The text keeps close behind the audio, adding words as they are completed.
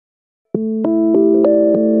Good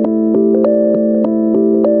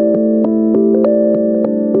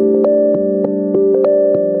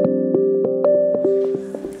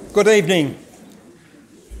evening,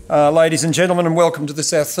 ladies and gentlemen, and welcome to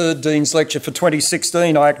this, our third Dean's Lecture for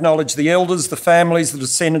 2016. I acknowledge the elders, the families, the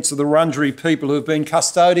descendants of the Wurundjeri people who have been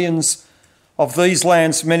custodians of these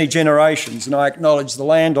lands for many generations, and I acknowledge the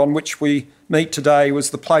land on which we meet today was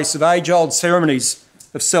the place of age-old ceremonies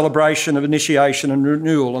of celebration, of initiation and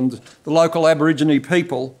renewal, and the local Aborigine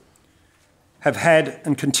people have had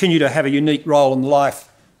and continue to have a unique role in the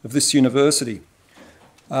life of this university.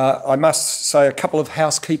 I must say a couple of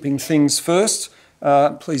housekeeping things first.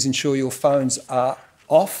 Please ensure your phones are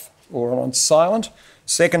off or on silent.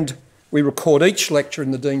 Second, we record each lecture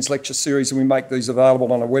in the Dean's Lecture series and we make these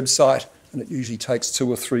available on a website, and it usually takes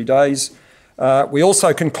 2 or 3 days. We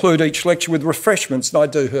also conclude each lecture with refreshments, and I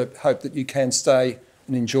do hope that you can stay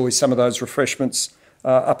and enjoy some of those refreshments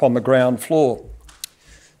up on the ground floor.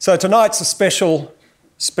 So tonight's a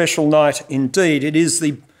special night indeed. It is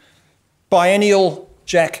the biennial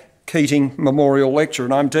Jack Keating Memorial Lecture,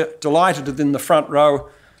 and I'm delighted that in the front row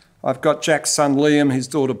I've got Jack's son Liam, his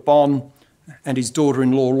daughter Bon and his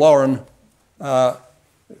daughter-in-law Lauren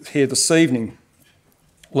here this evening.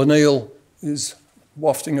 Laniel is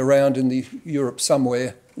wafting around in Europe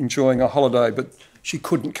somewhere enjoying a holiday, but she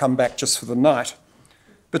couldn't come back just for the night.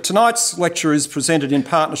 But tonight's lecture is presented in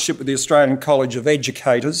partnership with the Australian College of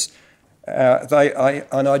Educators. And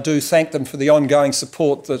I do thank them for the ongoing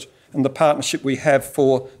support and the partnership we have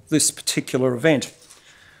for this particular event.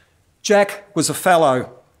 Jack was a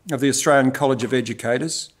fellow of the Australian College of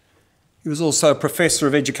Educators. He was also a Professor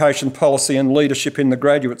of Education Policy and Leadership in the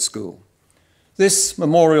Graduate School. This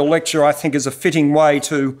memorial lecture, I think, is a fitting way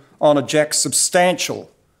to honour Jack's substantial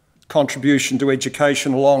contribution to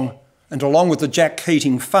education along with the Jack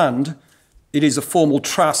Keating Fund. It is a formal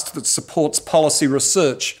trust that supports policy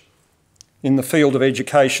research in the field of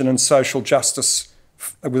education and social justice,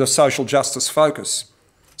 with a social justice focus,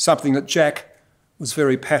 something that Jack was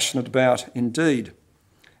very passionate about indeed.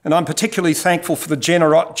 And I'm particularly thankful for the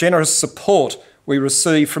generous support we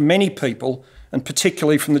receive from many people, and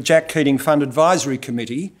particularly from the Jack Keating Fund Advisory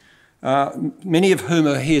Committee, many of whom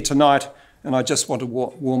are here tonight, and I just want to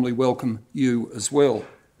warmly welcome you as well.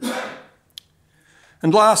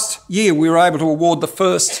 And last year we were able to award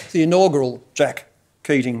the inaugural Jack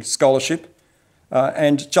Keating Scholarship,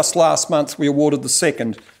 and just last month we awarded the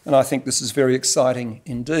second, and I think this is very exciting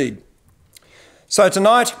indeed. So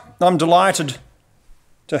tonight I'm delighted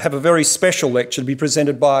to have a very special lecture to be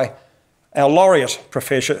presented by our Laureate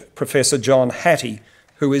Professor John Hattie,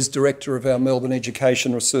 who is Director of our Melbourne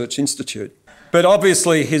Education Research Institute. But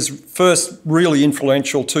obviously his first really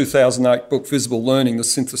influential 2008 book, Visible Learning, the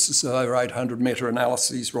synthesis of over 800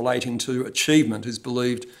 meta-analyses relating to achievement, is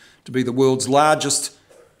believed to be the world's largest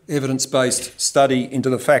evidence-based study into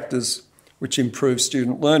the factors which improve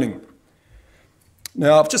student learning.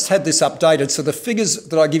 Now, I've just had this updated, so the figures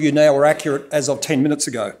that I give you now are accurate as of 10 minutes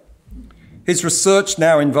ago. His research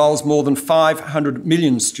now involves more than 500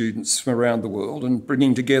 million students from around the world and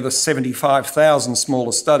bringing together 75,000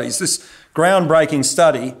 smaller studies. This groundbreaking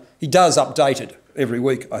study, he does update it every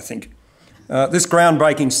week, I think. This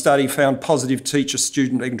groundbreaking study found positive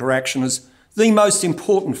teacher-student interaction as the most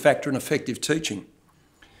important factor in effective teaching.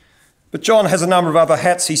 But John has a number of other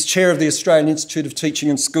hats. He's chair of the Australian Institute of Teaching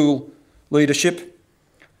and School Leadership,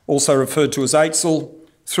 also referred to as AITSL,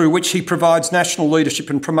 through which he provides national leadership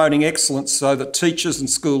in promoting excellence so that teachers and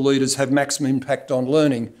school leaders have maximum impact on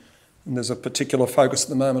learning. And there's a particular focus at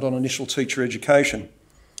the moment on initial teacher education.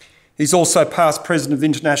 He's also past president of the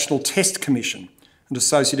International Test Commission and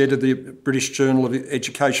associate editor of the British Journal of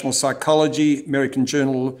Educational Psychology, American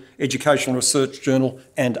Journal, Educational Research Journal,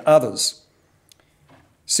 and others.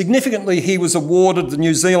 Significantly, he was awarded the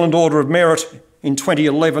New Zealand Order of Merit in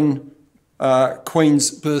 2011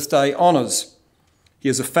 Queen's Birthday Honours. He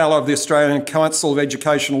is a Fellow of the Australian Council of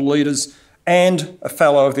Educational Leaders and a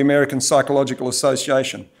Fellow of the American Psychological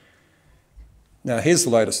Association. Now, here's the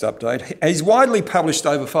latest update. He's widely published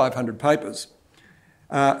over 500 papers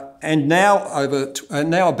and now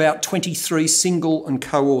about 23 single and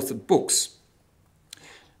co-authored books.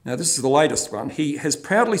 Now, this is the latest one. He has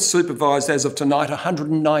proudly supervised, as of tonight,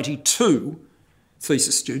 192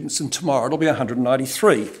 thesis students, and tomorrow it'll be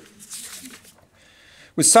 193.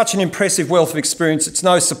 With such an impressive wealth of experience, it's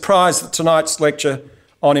no surprise that tonight's lecture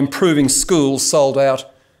on improving schools sold out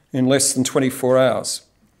in less than 24 hours.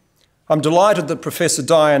 I'm delighted that Professor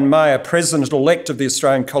Diane Mayer, President-elect of the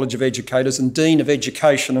Australian College of Educators and Dean of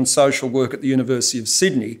Education and Social Work at the University of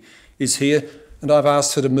Sydney, is here, and I've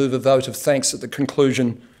asked her to move a vote of thanks at the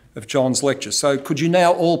conclusion of John's lecture. So could you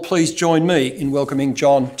now all please join me in welcoming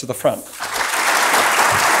John to the front.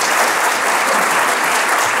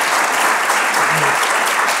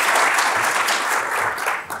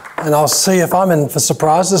 And I'll see if I'm in for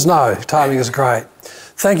surprises. No, timing is great.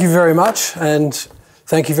 Thank you very much, and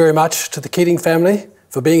thank you very much to the Keating family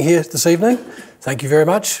for being here this evening. Thank you very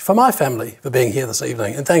much for my family for being here this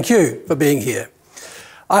evening, and thank you for being here.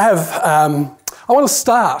 I want to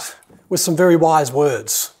start with some very wise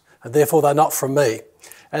words, and therefore they're not from me.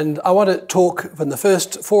 And I want to talk from the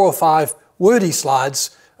first 4 or 5 wordy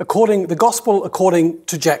slides, the Gospel according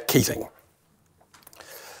to Jack Keating.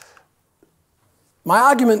 My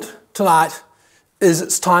argument tonight is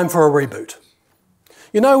it's time for a reboot.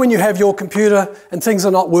 You know when you have your computer and things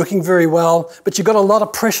are not working very well, but you've got a lot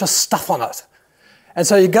of precious stuff on it. And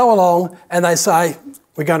so you go along and they say,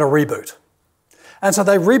 we're going to reboot. And so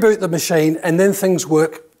they reboot the machine and then things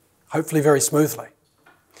work hopefully very smoothly.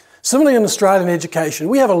 Similarly in Australian education,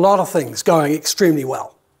 we have a lot of things going extremely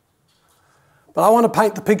well. But I want to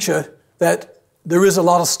paint the picture that there is a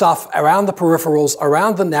lot of stuff around the peripherals,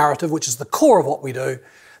 around the narrative, which is the core of what we do,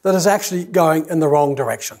 that is actually going in the wrong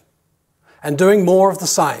direction. And doing more of the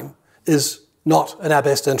same is not in our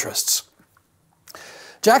best interests.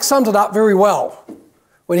 Jack summed it up very well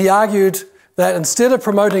when he argued that instead of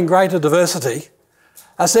promoting greater diversity,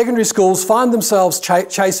 our secondary schools find themselves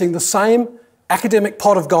chasing the same academic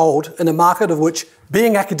pot of gold in a market of which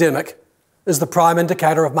being academic is the prime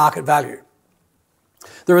indicator of market value.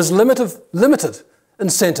 There is limited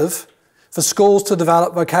incentive for schools to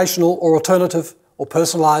develop vocational or alternative or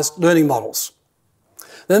personalised learning models.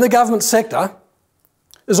 Then the government sector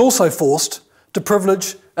is also forced to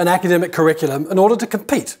privilege an academic curriculum in order to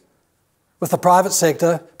compete with the private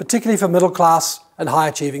sector, particularly for middle class and high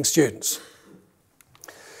achieving students.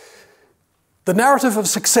 The narrative of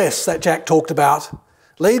success that Jack talked about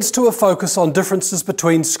leads to a focus on differences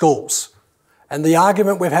between schools and the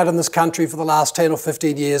argument we've had in this country for the last 10 or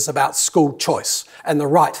 15 years about school choice and the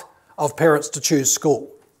right of parents to choose school.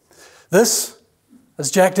 This,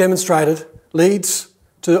 as Jack demonstrated, leads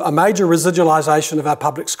to a major residualisation of our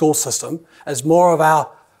public school system as more of our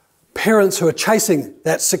parents who are chasing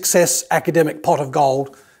that success academic pot of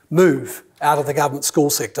gold move out of the government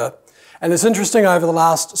school sector. And it's interesting over the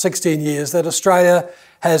last 16 years that Australia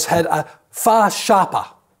has had a far sharper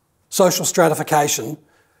social stratification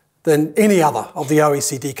than any other of the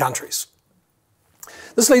OECD countries.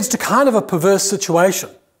 This leads to kind of a perverse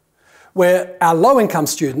situation where our low-income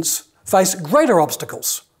students face greater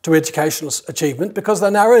obstacles to educational achievement because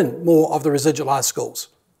they're now in more of the residualised schools.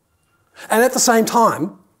 And at the same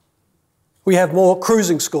time, we have more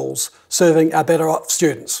cruising schools serving our better off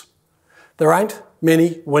students. There ain't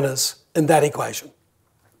many winners in that equation.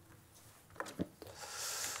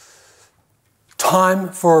 Time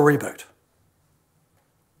for a reboot.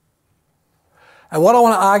 And what I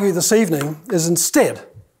want to argue this evening is instead,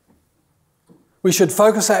 we should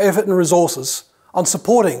focus our effort and resources on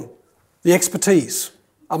supporting the expertise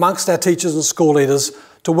amongst our teachers and school leaders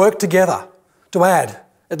to work together to add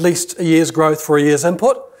at least a year's growth for a year's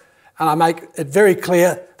input. And I make it very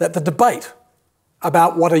clear that the debate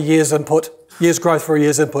about what a year's growth for a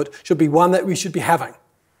year's input should be one that we should be having.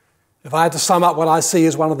 If I had to sum up what I see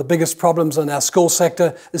as one of the biggest problems in our school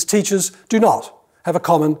sector is teachers do not have a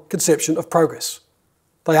common conception of progress.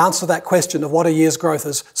 They answer that question of what a year's growth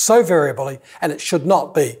is so variably, and it should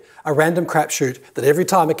not be a random crapshoot that every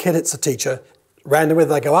time a kid hits a teacher, random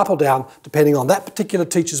whether they go up or down, depending on that particular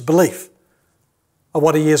teacher's belief of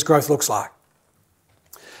what a year's growth looks like.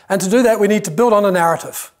 And to do that, we need to build on a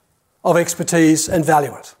narrative of expertise and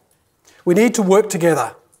value it. We need to work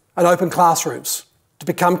together and open classrooms to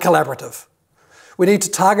become collaborative. We need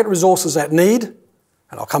to target resources at need,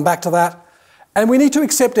 and I'll come back to that, and we need to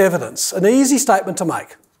accept evidence, an easy statement to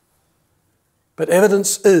make. But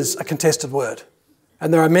evidence is a contested word,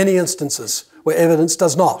 and there are many instances where evidence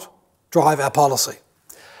does not drive our policy.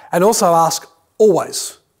 And also ask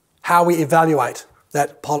always how we evaluate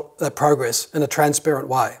that progress in a transparent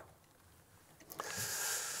way.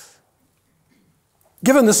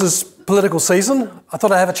 Given this is political season, I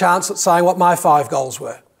thought I'd have a chance at saying what my 5 goals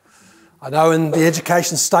were. I know in the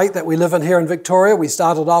education state that we live in here in Victoria, we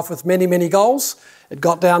started off with many, many goals. It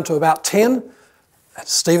got down to about 10. As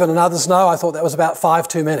Stephen and others know, I thought that was about 5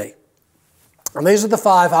 too many. And these are the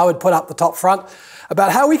 5 I would put up the top front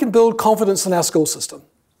about how we can build confidence in our school system.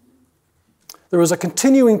 There is a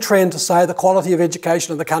continuing trend to say the quality of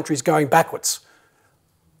education in the country is going backwards.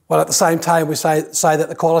 While at the same time we say that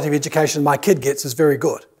the quality of education my kid gets is very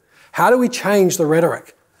good. How do we change the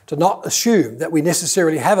rhetoric to not assume that we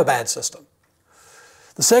necessarily have a bad system?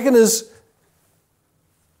 The second is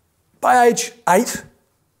By age 8,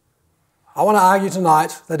 I want to argue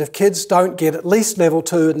tonight that if kids don't get at least level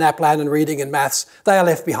 2 in NAPLAN and reading and maths, they are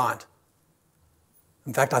left behind.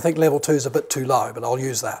 In fact, I think level 2 is a bit too low, but I'll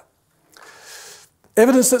use that.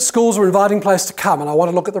 Evidence that schools are an inviting place to come, and I want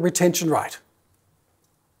to look at the retention rate.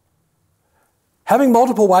 Having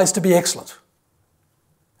multiple ways to be excellent.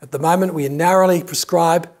 At the moment, we narrowly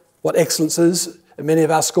prescribe what excellence is in many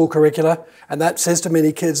of our school curricula, and that says to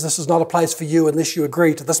many kids, this is not a place for you unless you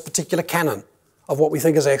agree to this particular canon of what we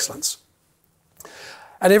think is excellence.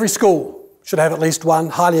 And every school should have at least one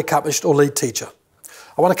highly accomplished or lead teacher.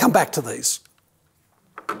 I want to come back to these.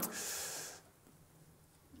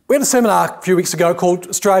 We had a seminar a few weeks ago called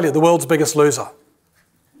Australia, the World's Biggest Loser.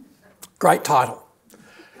 Great title.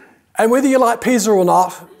 And whether you like PISA or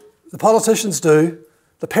not, the politicians do,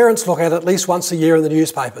 the parents look at it least once a year in the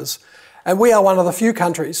newspapers, and we are one of the few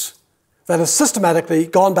countries that has systematically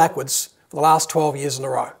gone backwards for the last 12 years in a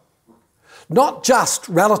row. Not just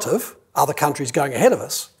relative, other countries going ahead of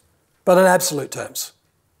us, but in absolute terms.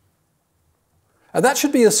 And that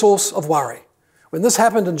should be a source of worry. When this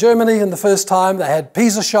happened in Germany in the first time, they had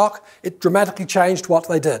PISA shock, it dramatically changed what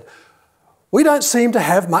they did. We don't seem to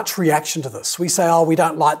have much reaction to this. We say, oh, we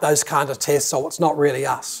don't like those kind of tests, so it's not really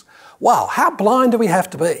us. Wow, how blind do we have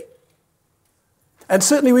to be? And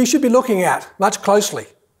certainly we should be looking at, much closely,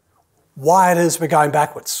 why it is we're going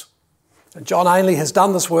backwards. And John Ainley has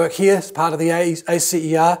done this work here as part of the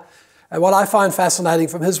ACER, and what I find fascinating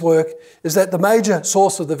from his work is that the major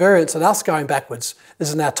source of the variance in us going backwards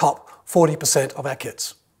is in our top 40% of our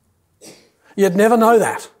kids. You'd never know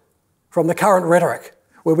that from the current rhetoric,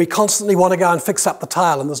 where we constantly want to go and fix up the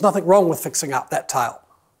tail, and there's nothing wrong with fixing up that tail.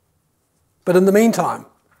 But in the meantime,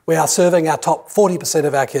 we are serving our top 40%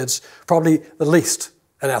 of our kids probably the least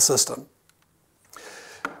in our system.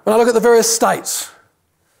 When I look at the various states,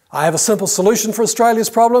 I have a simple solution for Australia's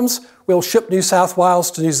problems. We'll ship New South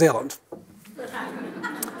Wales to New Zealand.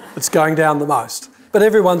 It's going down the most. But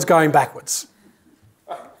everyone's going backwards.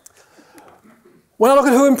 When I look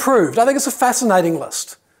at who improved, I think it's a fascinating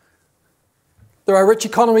list. There are rich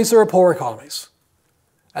economies, there are poor economies.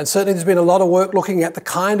 And certainly there's been a lot of work looking at the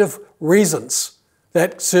kind of reasons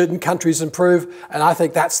that certain countries improve, and I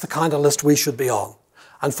think that's the kind of list we should be on.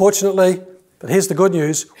 Unfortunately, but here's the good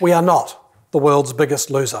news, we are not the world's biggest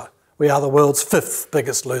loser. We are the world's 5th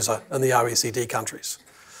biggest loser in the OECD countries.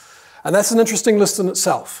 And that's an interesting list in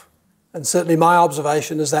itself. And certainly my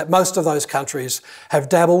observation is that most of those countries have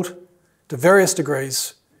dabbled to various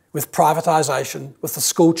degrees with privatisation, with the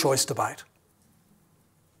school choice debate.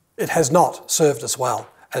 It has not served us well,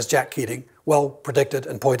 as Jack Keating well predicted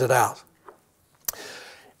and pointed out.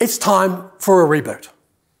 It's time for a reboot.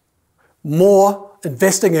 More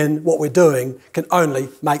investing in what we're doing can only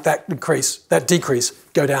make that decrease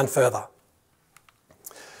go down further.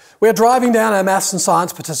 We're driving down our maths and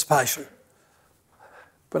science participation.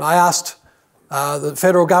 When I asked the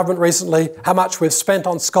federal government recently how much we've spent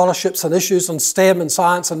on scholarships and issues on STEM and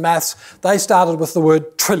science and maths, they started with the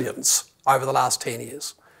word trillions over the last 10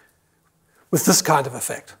 years, with this kind of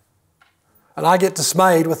effect. And I get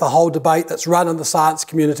dismayed with the whole debate that's run in the science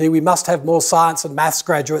community. We must have more science and maths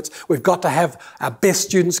graduates. We've got to have our best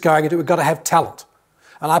students going into it. We've got to have talent.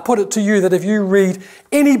 And I put it to you that if you read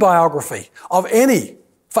any biography of any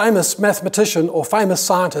famous mathematician or famous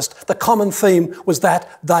scientist, the common theme was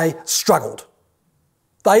that they struggled.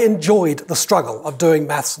 They enjoyed the struggle of doing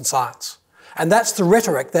maths and science. And that's the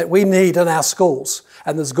rhetoric that we need in our schools.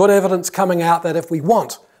 And there's good evidence coming out that if we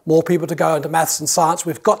want more people to go into maths and science,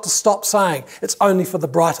 we've got to stop saying it's only for the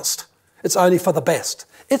brightest, it's only for the best.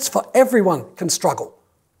 It's for everyone can struggle.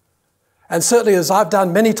 And certainly, as I've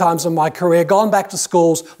done many times in my career, gone back to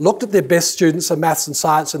schools, looked at their best students in maths and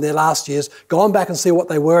science in their last years, gone back and see what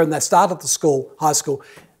they were and they started the school, high school,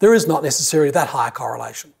 there is not necessarily that high a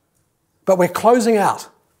correlation. But we're closing out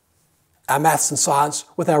our maths and science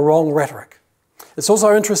with our wrong rhetoric. It's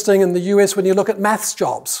also interesting in the US when you look at maths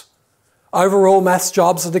jobs. Overall, maths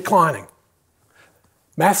jobs are declining.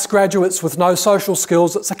 Maths graduates with no social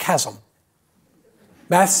skills, it's a chasm.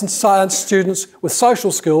 Maths and science students with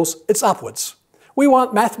social skills, it's upwards. We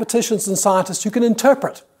want mathematicians and scientists who can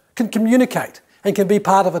interpret, can communicate, and can be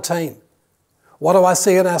part of a team. What do I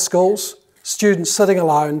see in our schools? Students sitting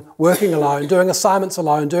alone, working alone, doing assignments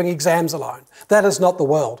alone, doing exams alone. That is not the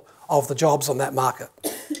world of the jobs on that market.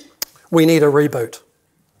 We need a reboot.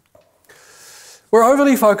 We're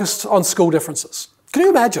overly focused on school differences. Can you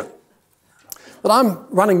imagine that I'm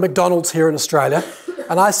running McDonald's here in Australia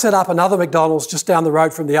and I set up another McDonald's just down the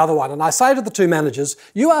road from the other one and I say to the two managers,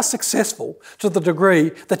 you are successful to the degree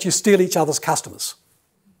that you steal each other's customers.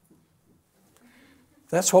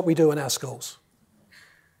 That's what we do in our schools.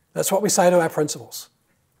 That's what we say to our principals.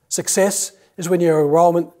 Success is when your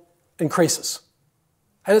enrolment increases.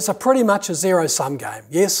 And it's pretty much a zero-sum game.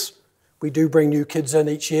 Yes, we do bring new kids in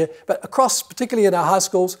each year, but across, particularly in our high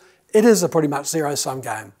schools, it is a pretty much zero-sum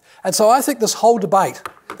game. And so I think this whole debate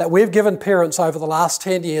that we've given parents over the last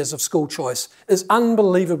 10 years of school choice is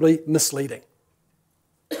unbelievably misleading.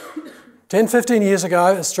 10, 15 years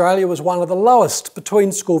ago, Australia was one of the lowest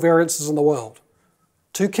between school variances in the world.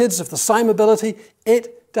 Two kids of the same ability,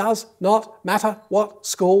 it does not matter what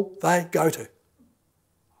school they go to.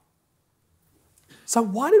 So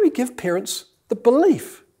why do we give parents the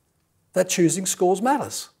belief that choosing schools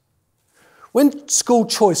matters? When school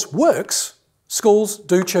choice works, schools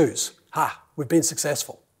do choose. We've been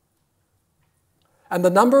successful. And the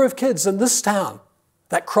number of kids in this town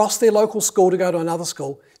that cross their local school to go to another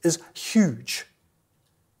school is huge.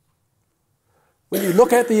 When you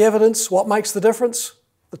look at the evidence, what makes the difference?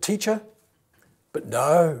 The teacher. But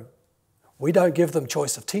no, we don't give them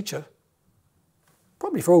choice of teacher.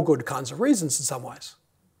 Probably for all good kinds of reasons in some ways.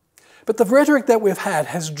 But the rhetoric that we've had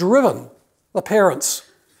has driven the parents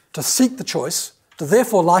to seek the choice, to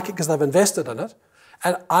therefore like it because they've invested in it.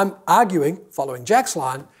 And I'm arguing, following Jack's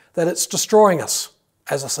line, that it's destroying us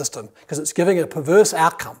as a system because it's giving a perverse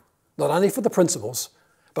outcome, not only for the principals,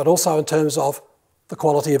 but also in terms of the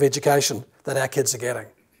quality of education that our kids are getting.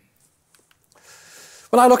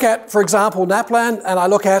 When I look at, for example, NAPLAN, and I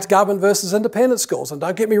look at government versus independent schools, and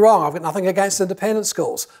don't get me wrong, I've got nothing against independent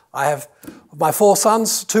schools. I have my 4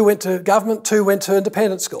 sons, 2 went to government, 2 went to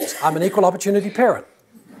independent schools. I'm an equal opportunity parent.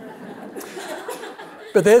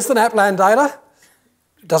 But there's the NAPLAN data.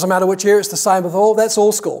 It doesn't matter which year, it's the same with all. That's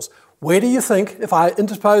all schools. Where do you think, if I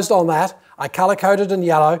interposed on that, I colour-coded in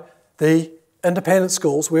yellow the independent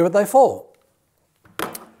schools, where would they fall?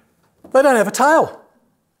 They don't have a tail.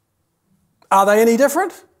 Are they any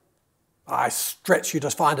different? I stretch you to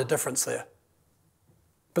find a difference there.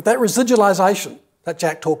 But that residualisation that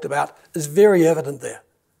Jack talked about is very evident there.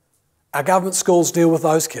 Our government schools deal with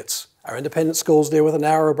those kids. Our independent schools deal with a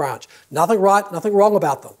narrower branch. Nothing right, nothing wrong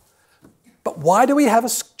about them. But why do we have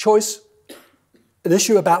an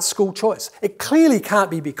issue about school choice? It clearly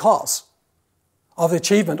can't be because of the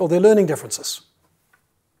achievement or their learning differences.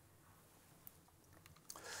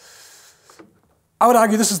 I would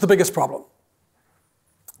argue this is the biggest problem.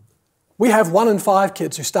 We have 1 in 5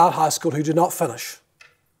 kids who start high school who do not finish.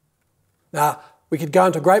 Now, we could go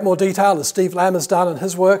into great more detail, as Steve Lamb has done in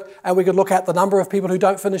his work, and we could look at the number of people who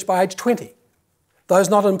don't finish by age 20. Those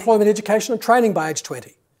not in employment, education, and training by age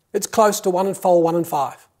 20. It's close to 1 in 4, 1 in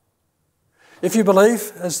 5. If you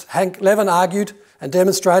believe, as Hank Levin argued and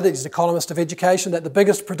demonstrated, he's an economist of education, that the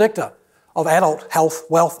biggest predictor of adult health,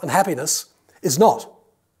 wealth, and happiness is not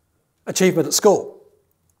achievement at school.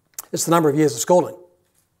 It's the number of years of schooling.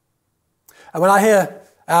 And when I hear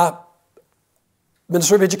our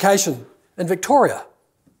Minister of Education in Victoria,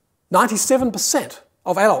 97%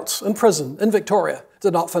 of adults in prison in Victoria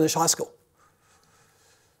did not finish high school.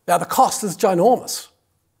 Now the cost is ginormous.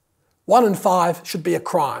 1 in 5 should be a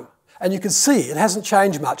crime. And you can see it hasn't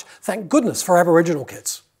changed much. Thank goodness for Aboriginal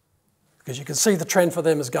kids, because you can see the trend for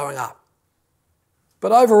them is going up.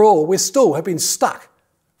 But overall, we still have been stuck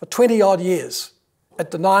for 20 odd years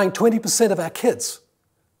at denying 20% of our kids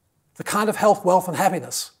the kind of health, wealth and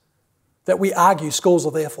happiness that we argue schools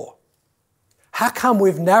are there for. How come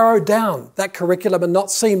we've narrowed down that curriculum and not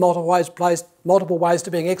seen multiple ways to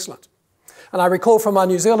being excellent? And I recall from my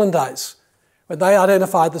New Zealand days, when they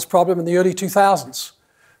identified this problem in the early 2000s,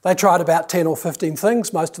 they tried about 10 or 15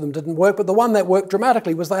 things, most of them didn't work, but the one that worked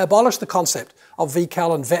dramatically was they abolished the concept of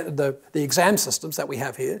VCAL and VET, the exam systems that we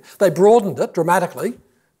have here. They broadened it dramatically.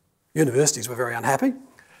 Universities were very unhappy.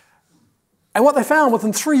 And what they found,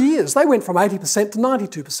 within 3 years, they went from 80% to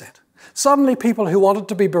 92%. Suddenly people who wanted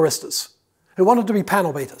to be baristas, who wanted to be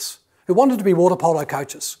panel beaters, who wanted to be water polo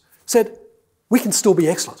coaches, said, we can still be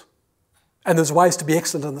excellent. And there's ways to be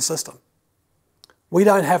excellent in the system. We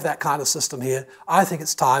don't have that kind of system here. I think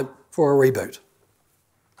it's time for a reboot.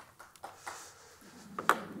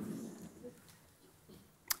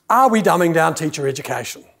 Are we dumbing down teacher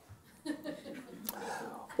education?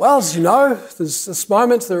 Well, as you know, there's this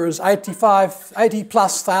moment there is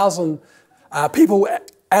 80+ thousand people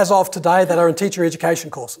as of today that are in teacher education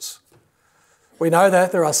courses. We know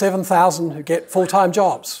that there are 7,000 who get full-time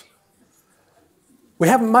jobs. We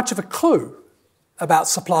haven't much of a clue about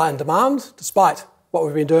supply and demand, despite what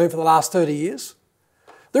we've been doing for the last 30 years.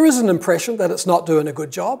 There is an impression that it's not doing a good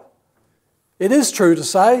job. It is true to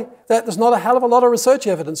say that there's not a hell of a lot of research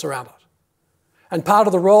evidence around it. And part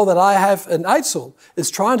of the role that I have in AITSL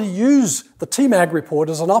is trying to use the TMAG report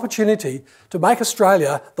as an opportunity to make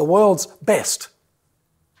Australia the world's best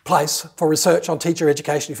place for research on teacher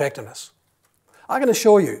education effectiveness. I can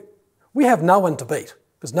assure you, we have no one to beat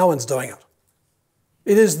because no one's doing it.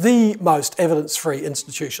 It is the most evidence-free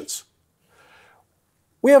institutions.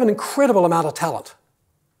 We have an incredible amount of talent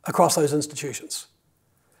across those institutions.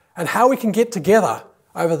 And how we can get together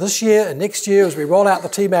over this year and next year as we roll out the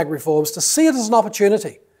TMAG reforms to see it as an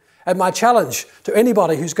opportunity. And my challenge to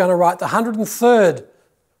anybody who's going to write the 103rd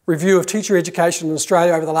review of teacher education in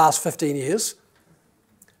Australia over the last 15 years,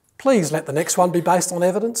 please let the next one be based on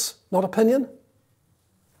evidence, not opinion.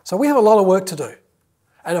 So we have a lot of work to do.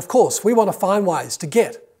 And of course, we want to find ways to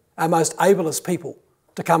get our most ablest people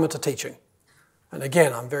to come into teaching. And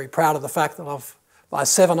again, I'm very proud of the fact that of my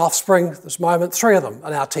 7 offspring at this moment, 3 of them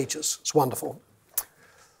are now teachers. It's wonderful.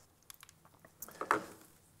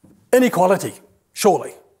 Inequality,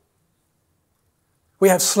 surely. We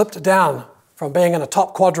have slipped down from being in a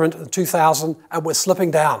top quadrant in 2000 and we're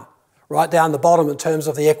slipping down, right down the bottom in terms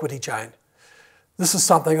of the equity chain. This is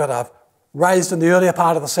something that I've raised in the earlier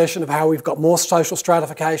part of the session of how we've got more social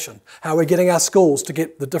stratification, how we're getting our schools to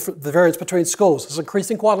get the variance between schools is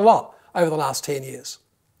increasing quite a lot over the last 10 years.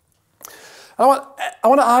 I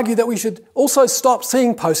want to argue that we should also stop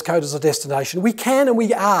seeing postcode as a destination. We can and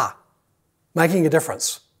we are making a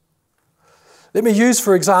difference. Let me use,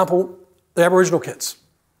 for example, the Aboriginal kids.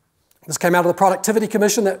 This came out of the Productivity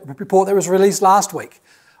Commission, that report that was released last week,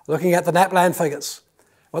 looking at the NAPLAN figures.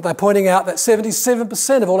 What they're pointing out that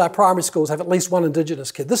 77% of all our primary schools have at least one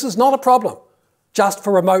Indigenous kid. This is not a problem just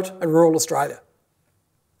for remote and rural Australia.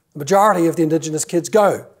 The majority of the Indigenous kids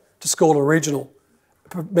go to school in regional,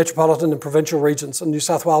 metropolitan and provincial regions in New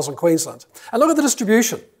South Wales and Queensland. And look at the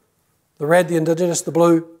distribution. The red, the Indigenous, the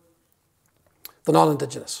blue, the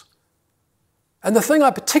non-Indigenous. And the thing I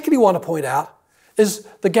particularly want to point out is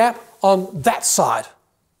the gap on that side.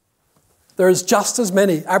 There is just as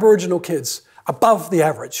many Aboriginal kids above the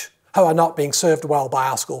average who are not being served well by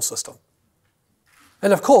our school system.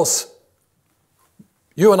 And of course,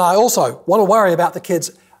 you and I also want to worry about the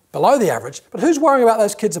kids below the average, but who's worrying about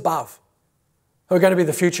those kids above who are going to be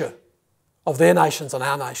the future of their nations and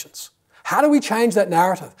our nations? How do we change that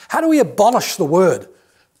narrative? How do we abolish the word,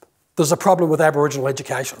 there's a problem with Aboriginal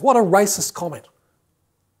education? What a racist comment.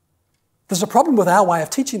 There's a problem with our way of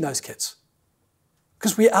teaching those kids.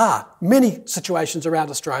 Because we are many situations around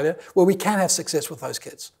Australia where we can have success with those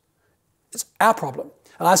kids. It's our problem.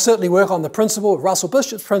 And I certainly work on the principle, Russell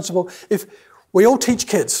Bishop's principle, if we all teach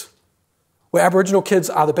kids, where Aboriginal kids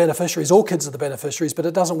are the beneficiaries, all kids are the beneficiaries, but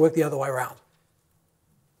it doesn't work the other way around.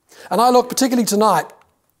 And I look particularly tonight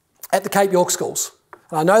at the Cape York schools.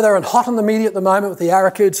 And I know they're in hot in the media at the moment with the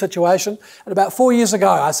Arakud situation. And about 4 years ago,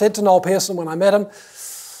 I said to Noel Pearson when I met him,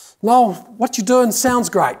 Noel, what you're doing sounds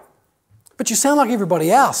great. But you sound like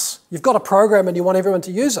everybody else. You've got a program and you want everyone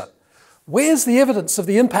to use it. Where's the evidence of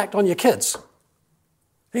the impact on your kids?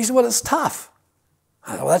 He said, well, it's tough.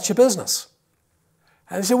 I said, well, that's your business.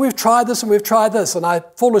 And he said, we've tried this and we've tried this. And I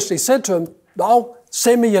foolishly said to him, oh,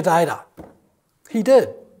 send me your data. He did.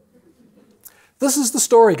 This is the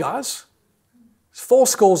story, guys. There's 4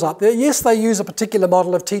 schools up there. Yes, they use a particular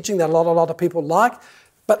model of teaching that a lot of people like,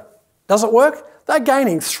 but does it work? They're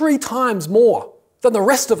gaining 3 times more than the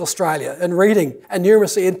rest of Australia in reading and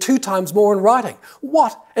numeracy and 2 times more in writing.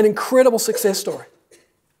 What an incredible success story.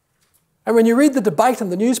 And when you read the debate in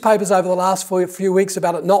the newspapers over the last few weeks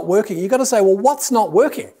about it not working, you've got to say, well, what's not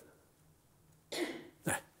working?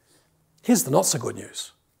 Now, here's the not so good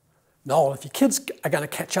news. Noel, if your kids are going to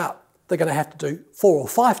catch up, they're going to have to do 4 or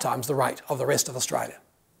 5 times the rate of the rest of Australia.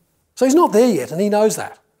 So he's not there yet, and he knows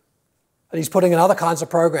that. And he's putting in other kinds of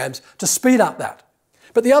programs to speed up that.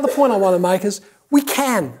 But the other point I want to make is we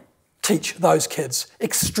can teach those kids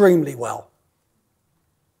extremely well.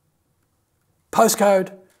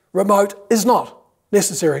 Postcode, remote is not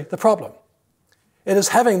necessarily the problem. It is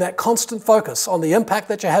having that constant focus on the impact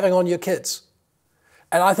that you're having on your kids.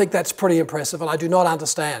 And I think that's pretty impressive, and I do not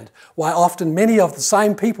understand why often many of the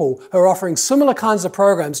same people who are offering similar kinds of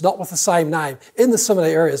programs, not with the same name, in the similar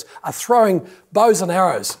areas, are throwing bows and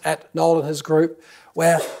arrows at Noel and his group,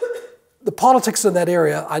 where the politics in that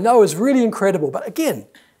area I know is really incredible. But again,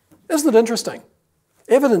 isn't it interesting?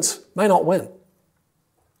 Evidence may not win,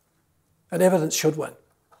 and evidence should win.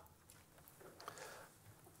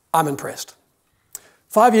 I'm impressed.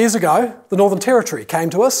 5 years ago, the Northern Territory came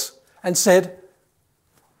to us and said,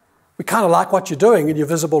 we kind of like what you're doing in your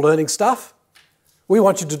visible learning stuff. We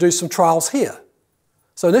want you to do some trials here.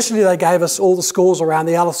 So initially they gave us all the schools around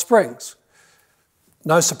the Alice Springs.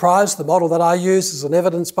 No surprise, the model that I use is an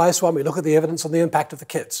evidence-based one. We look at the evidence on the impact of the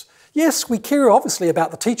kids. Yes, we care obviously about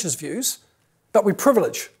the teachers' views, but we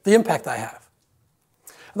privilege the impact they have.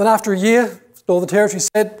 And then after a year, Northern Territory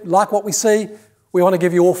said, like what we see, we want to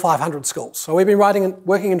give you all 500 schools. So we've been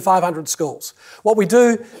working in 500 schools. What we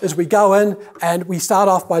do is we go in and we start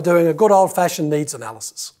off by doing a good old-fashioned needs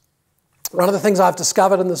analysis. One of the things I've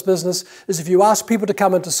discovered in this business is if you ask people to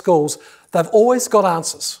come into schools, they've always got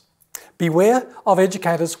answers. Beware of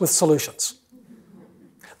educators with solutions.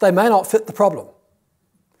 They may not fit the problem.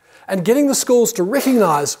 And getting the schools to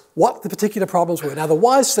recognise what the particular problems were. Now, the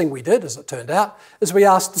wise thing we did, as it turned out, is we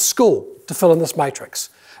asked the school to fill in this matrix.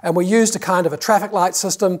 And we used a kind of a traffic light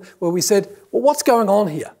system where we said, well, what's going on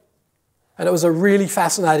here? And it was a really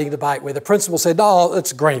fascinating debate where the principal said, no,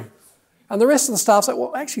 it's green. And the rest of the staff said,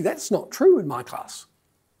 well, actually, that's not true in my class.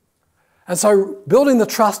 And so building the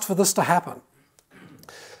trust for this to happen.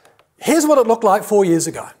 Here's what it looked like 4 years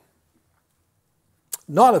ago.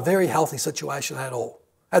 Not a very healthy situation at all.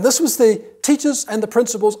 And this was the teachers' and the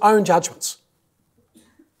principal's own judgments.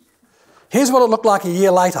 Here's what it looked like a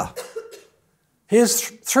year later. Here's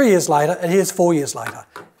 3 years later, and here's 4 years later.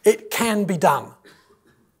 It can be done.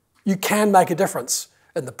 You can make a difference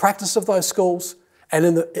in the practice of those schools and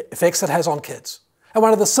in the effects it has on kids. And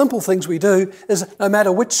one of the simple things we do is no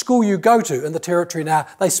matter which school you go to in the Territory now,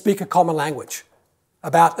 they speak a common language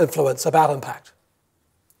about influence, about impact.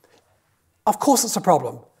 Of course it's a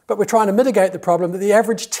problem, but we're trying to mitigate the problem that the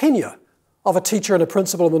average tenure of a teacher and a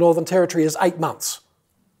principal in the Northern Territory is 8 months.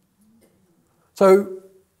 So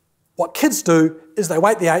what kids do is they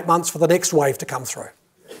wait the 8 months for the next wave to come through.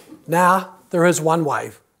 Now there is one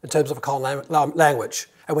wave in terms of a common language.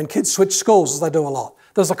 And when kids switch schools, as they do a lot,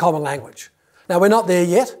 there's a common language. Now we're not there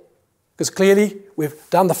yet, because clearly we've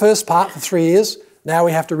done the first part for 3 years. Now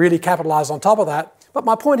we have to really capitalise on top of that. But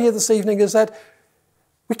my point here this evening is that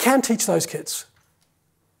we can teach those kids.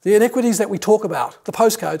 The inequities that we talk about, the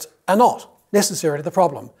postcodes, are not necessarily the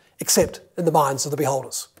problem, except in the minds of the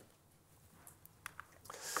beholders.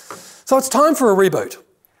 So it's time for a reboot.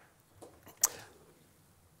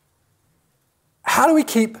 How do we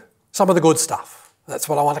keep some of the good stuff? That's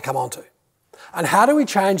what I want to come on to. And how do we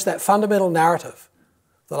change that fundamental narrative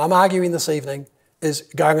that I'm arguing this evening is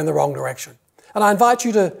going in the wrong direction? And I invite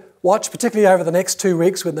you to watch, particularly over the next 2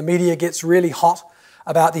 weeks when the media gets really hot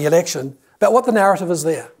about the election, about what the narrative is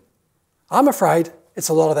there. I'm afraid it's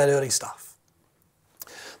a lot of that early stuff.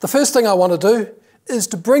 The first thing I want to do is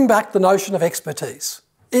to bring back the notion of expertise.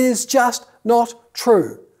 It is just not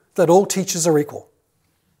true that all teachers are equal.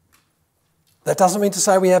 That doesn't mean to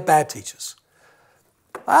say we have bad teachers.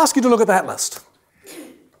 I ask you to look at that list.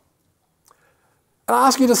 And I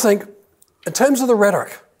ask you to think, in terms of the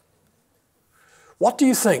rhetoric, what do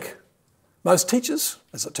you think most teachers,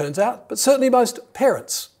 as it turns out, but certainly most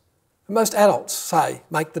parents and most adults say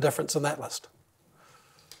make the difference in that list?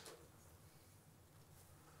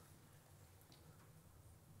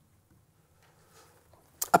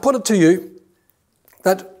 I put it to you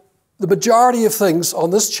that the majority of things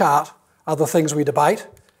on this chart are the things we debate,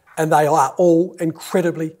 and they are all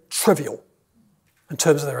incredibly trivial in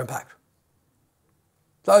terms of their impact.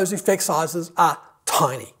 Those effect sizes are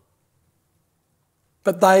tiny,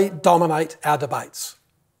 but they dominate our debates.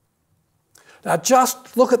 Now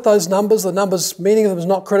just look at those numbers. The numbers, meaning of them is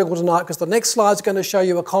not critical tonight, because the next slide is going to show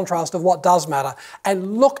you a contrast of what does matter,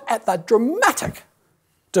 and look at the dramatic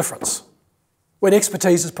difference when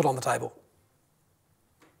expertise is put on the table.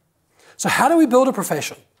 So how do we build a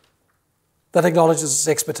profession that acknowledges its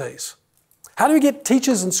expertise? How do we get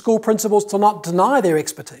teachers and school principals to not deny their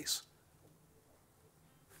expertise?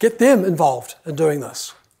 Get them involved in doing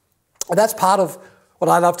this. And that's part of what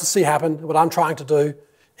I love to see happen, what I'm trying to do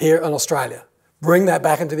here in Australia. Bring that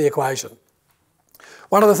back into the equation.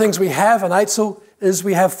 One of the things we have in AITSL is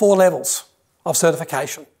we have 4 levels of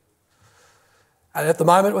certification. And at the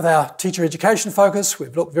moment, with our teacher education focus,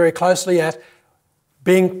 we've looked very closely at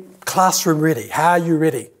being classroom ready. How are you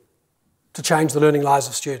ready to change the learning lives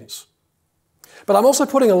of students? But I'm also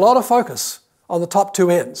putting a lot of focus on the top 2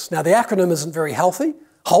 ends. Now, the acronym isn't very healthy,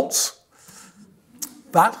 HALTS,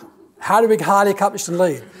 but how to be highly accomplished and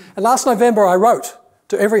lead. And last November, I wrote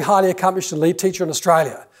to every highly accomplished and lead teacher in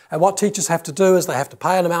Australia. And what teachers have to do is they have to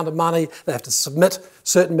pay an amount of money, they have to submit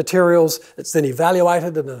certain materials, it's then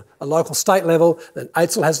evaluated at a local state level, and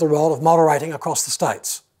AITSL has the role of moderating across the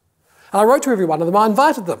states. And I wrote to every one of them, I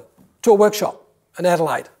invited them to a workshop in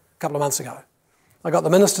Adelaide a couple of months ago. I got the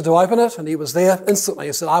minister to open it, and he was there instantly.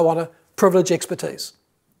 He said, I want to privilege expertise.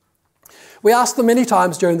 We asked them many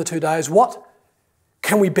times during the 2 days, what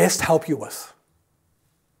can we best help you with?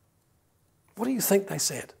 What do you think they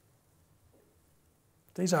said?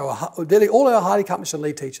 These are all our highly accomplished and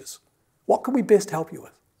lead teachers. What can we best help you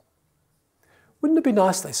with? Wouldn't it be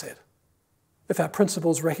nice, they said, if our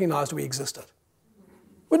principals recognised we existed?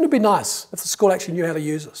 Wouldn't it be nice if the school actually knew how to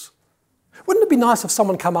use this? Wouldn't it be nice if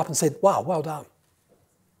someone come up and said, wow, well done?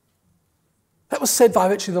 That was said by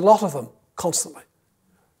virtually the lot of them constantly.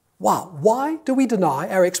 Wow, why do we deny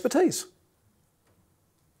our expertise?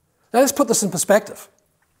 Now let's put this in perspective.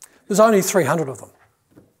 There's only 300 of them.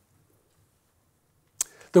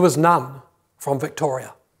 There was none from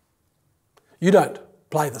Victoria. You don't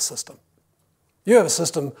play the system. You have a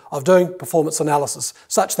system of doing performance analysis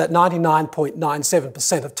such that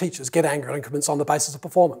 99.97% of teachers get annual increments on the basis of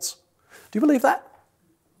performance. Do you believe that?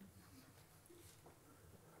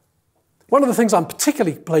 One of the things I'm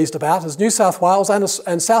particularly pleased about is New South Wales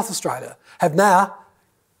and South Australia have now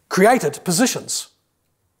created positions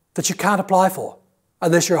that you can't apply for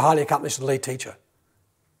unless you're a highly accomplished lead teacher.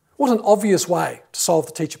 What an obvious way to solve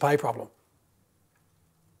the teacher pay problem.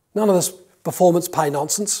 None of this performance pay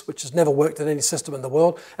nonsense, which has never worked in any system in the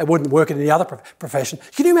world and wouldn't work in any other profession.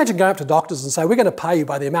 Can you imagine going up to doctors and say, we're going to pay you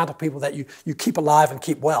by the amount of people that you keep alive and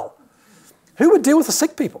keep well? Who would deal with the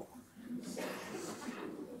sick people?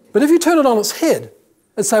 But if you turn it on its head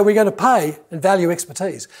and say we're going to pay and value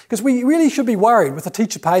expertise, because we really should be worried with the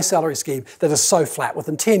teacher pay salary scheme that is so flat.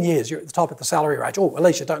 Within 10 years, you're at the top of the salary range. Oh,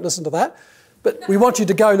 Alicia, don't listen to that. But we want you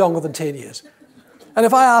to go longer than 10 years. And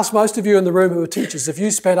if I ask most of you in the room who are teachers, if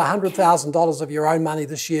you spent $100,000 of your own money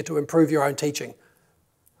this year to improve your own teaching,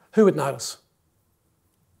 who would notice?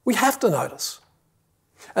 We have to notice.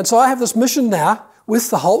 And so I have this mission now with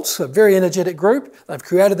the Holts, a very energetic group. They've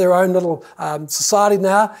created their own little society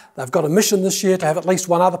now. They've got a mission this year to have at least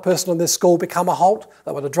one other person in their school become a Holt.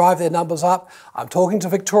 They want to drive their numbers up. I'm talking to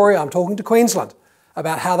Victoria, I'm talking to Queensland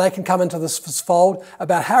about how they can come into this fold,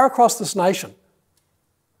 about how across this nation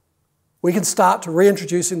we can start to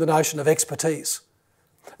reintroducing the notion of expertise.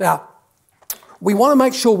 Now, we want to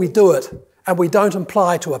make sure we do it and we don't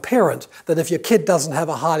imply to a parent that if your kid doesn't have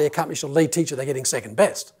a highly accomplished lead teacher, they're getting second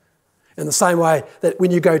best. In the same way that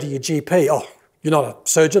when you go to your GP, oh, you're not a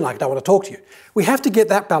surgeon, I don't want to talk to you. We have to get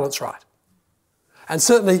that balance right. And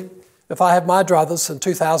certainly, if I have my druthers in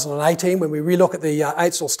 2018, when we relook at the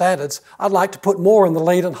AITSL standards, I'd like to put more in the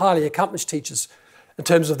lead and highly accomplished teachers in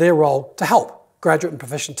terms of their role to help graduate and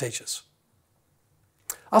proficient teachers.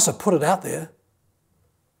 I also put it out there.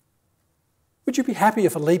 Would you be happy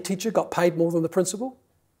if a lead teacher got paid more than the principal?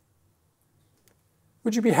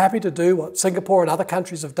 Would you be happy to do what Singapore and other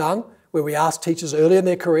countries have done, where we ask teachers early in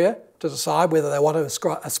their career to decide whether they want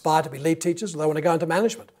to aspire to be lead teachers or they want to go into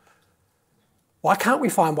management? Why can't we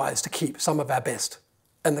find ways to keep some of our best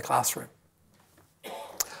in the classroom?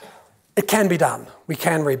 It can be done. We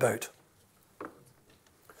can reboot.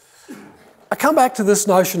 I come back to this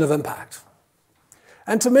notion of impact.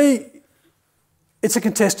 And to me, it's a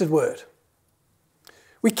contested word.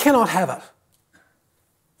 We cannot have it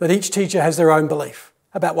that each teacher has their own belief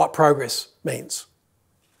about what progress means,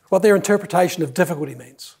 what their interpretation of difficulty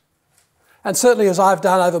means. And certainly, as I've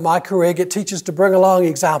done over my career, get teachers to bring along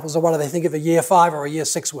examples of what they think of a Year 5 or a Year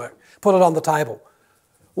 6 work, put it on the table.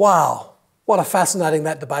 Wow, what a fascinating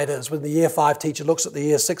that debate is when the Year 5 teacher looks at the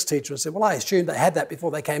Year 6 teacher and says, well, I assumed they had that before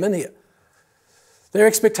they came in here. Their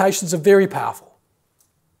expectations are very powerful.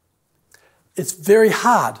 It's very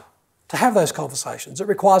hard to have those conversations. It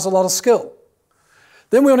requires a lot of skill.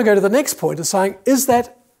 Then we want to go to the next point of saying, is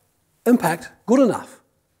that impact good enough?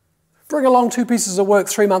 Bring along two pieces of work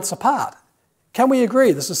 3 months apart. Can we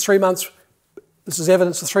agree this is 3 months, this is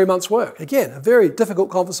evidence of 3 months' work? Again, a very difficult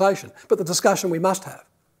conversation, but the discussion we must have.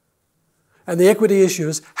 And the equity issue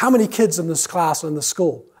is how many kids in this class and in this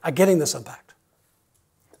school are getting this impact?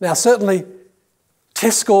 Now, certainly,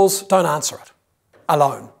 test scores don't answer it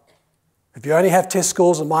alone. If you only have test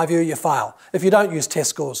scores, in my view, you fail. If you don't use test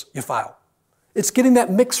scores, you fail. It's getting that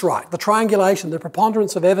mix right, the triangulation, the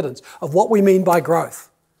preponderance of evidence of what we mean by growth.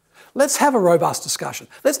 Let's have a robust discussion.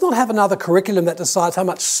 Let's not have another curriculum that decides how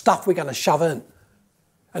much stuff we're going to shove in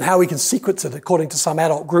and how we can sequence it according to some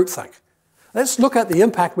adult groupthink. Let's look at the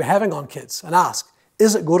impact we're having on kids and ask,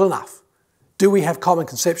 is it good enough? Do we have common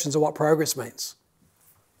conceptions of what progress means?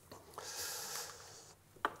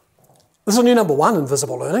 This is new number one in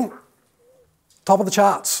visible learning. Top of the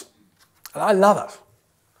charts. And I love it.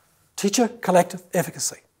 Teacher collective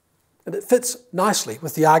efficacy. And it fits nicely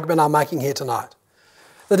with the argument I'm making here tonight.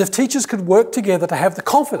 That if teachers could work together to have the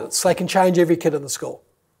confidence they can change every kid in the school,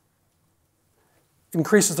 it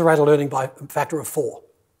increases the rate of learning by a factor of 4.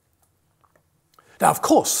 Now, of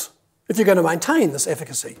course, if you're going to maintain this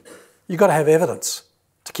efficacy, you've got to have evidence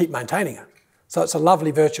to keep maintaining it. So it's a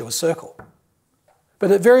lovely virtuous circle. But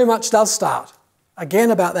it very much does start,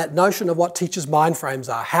 again, about that notion of what teachers' mind frames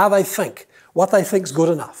are, how they think, what they think's good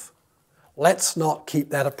enough. Let's not keep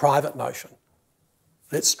that a private notion.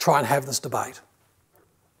 Let's try and have this debate.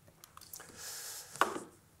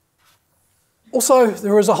 Also,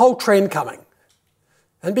 there is a whole trend coming.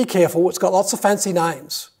 And be careful, it's got lots of fancy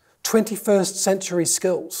names. 21st century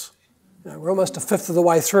skills. You know, we're almost a fifth of the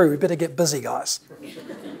way through. We better get busy, guys.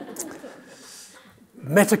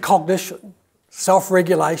 Metacognition,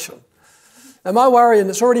 self-regulation. Now, my worry, and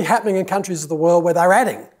it's already happening in countries of the world where they're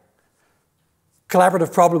adding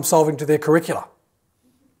collaborative problem solving to their curricula.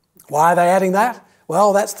 Why are they adding that?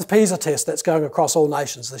 Well, that's the PISA test that's going across all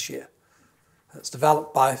nations this year. It's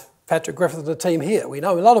developed by Patrick Griffith and the team here. We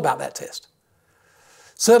know a lot about that test.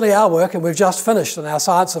 Certainly our work, and we've just finished in our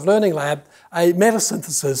Science of Learning lab, a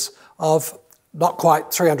meta-synthesis of not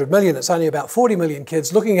quite 300 million, it's only about 40 million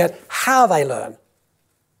kids, looking at how they learn,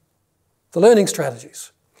 the learning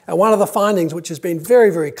strategies. And one of the findings, which has been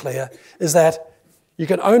very, very clear, is that you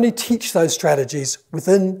can only teach those strategies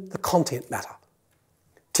within the content matter.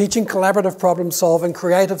 Teaching collaborative problem solving,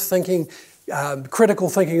 creative thinking, critical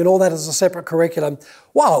thinking, and all that as a separate curriculum,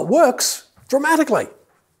 while it works dramatically,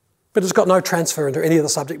 but it's got no transfer into any of the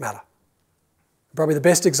subject matter. Probably the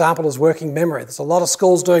best example is working memory. There's a lot of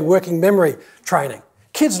schools doing working memory training.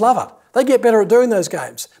 Kids love it. They get better at doing those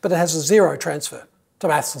games, but it has a zero transfer to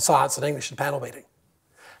maths and science and English and panel beating.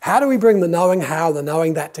 How do we bring the knowing how, the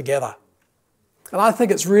knowing that together? And I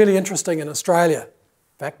think it's really interesting in Australia,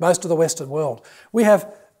 in fact, most of the Western world. We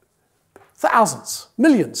have thousands,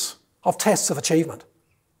 millions of tests of achievement.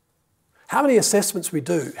 How many assessments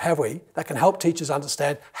have we that can help teachers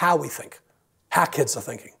understand how we think, how kids are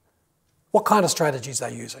thinking, what kind of strategies they're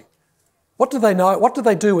using? What do they know? What do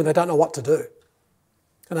they do when they don't know what to do?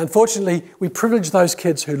 And unfortunately, we privilege those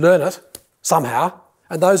kids who learn it somehow,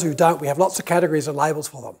 and those who don't, we have lots of categories and labels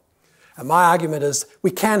for them. And my argument is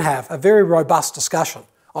we can have a very robust discussion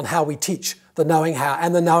on how we teach the knowing how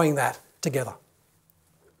and the knowing that together.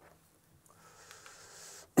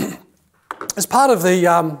 As part of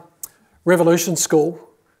the Revolution School,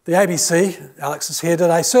 the ABC, Alex is here, did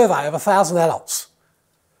a survey of 1,000 adults.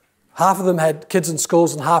 Half of them had kids in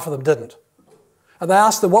schools and half of them didn't. And they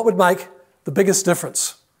asked them what would make the biggest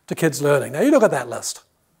difference to kids learning. Now you look at that list.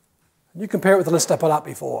 You compare it with the list I put up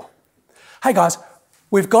before. Hey guys,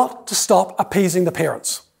 we've got to stop appeasing the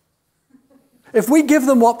parents. If we give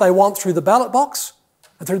them what they want through the ballot box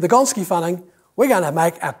and through the Gonski funding, we're going to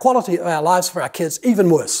make our quality of our lives for our kids even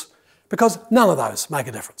worse, because none of those make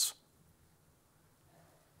a difference.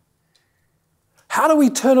 How do we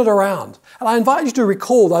turn it around? And I invite you to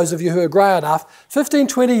recall, those of you who are grey enough, 15,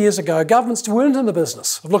 20 years ago, governments weren't in the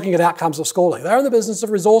business of looking at outcomes of schooling. They're in the business of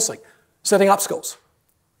resourcing, setting up schools.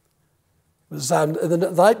 It was in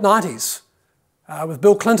the late 90s, with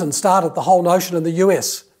Bill Clinton, started the whole notion in the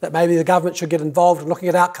US that maybe the government should get involved in looking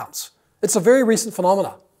at outcomes. It's a very recent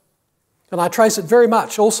phenomenon. And I trace it very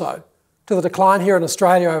much also to the decline here in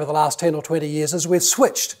Australia over the last 10 or 20 years as we've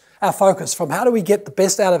switched our focus from how do we get the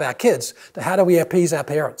best out of our kids to how do we appease our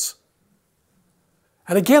parents.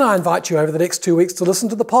 And again, I invite you over the next 2 weeks to listen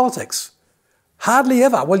to the politics. Hardly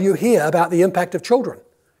ever will you hear about the impact of children.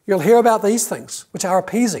 You'll hear about these things, which are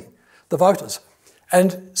appeasing the voters.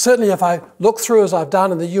 And certainly if I look through, as I've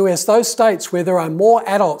done in the US, those states where there are more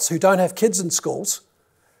adults who don't have kids in schools,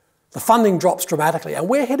 the funding drops dramatically. And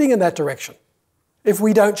we're heading in that direction if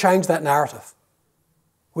we don't change that narrative.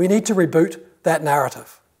 We need to reboot that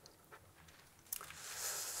narrative.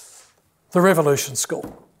 The Revolution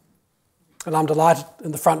School. And I'm delighted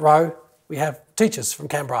in the front row we have teachers from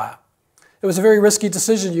Canberra. It was a very risky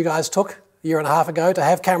decision you guys took a year and a half ago to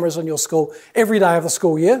have cameras in your school every day of the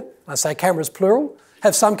school year. I say cameras plural.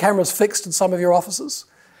 Have some cameras fixed in some of your offices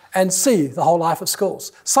and see the whole life of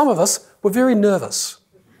schools. Some of us were very nervous.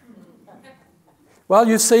 Well,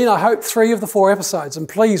 you've seen, I hope, 3 of the 4 episodes, and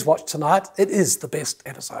please watch tonight. It is the best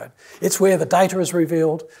episode. It's where the data is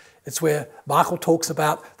revealed. It's where Michael talks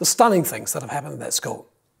about the stunning things that have happened in that school.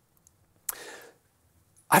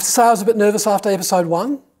 I have to say I was a bit nervous after episode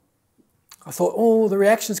 1. I thought, oh, the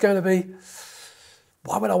reaction's going to be,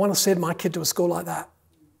 why would I want to send my kid to a school like that?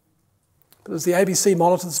 But as the ABC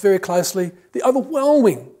monitors very closely, the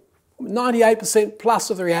overwhelming 98% plus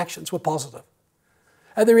of the reactions were positive.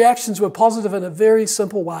 And the reactions were positive in a very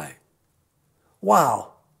simple way.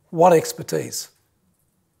 Wow, what expertise.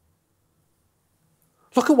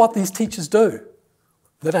 Look at what these teachers do.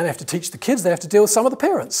 They don't have to teach the kids, they have to deal with some of the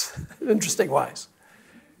parents in interesting ways.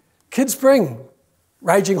 Kids bring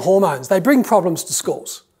raging hormones, they bring problems to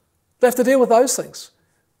schools. They have to deal with those things.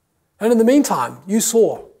 And in the meantime, you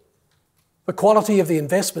saw the quality of the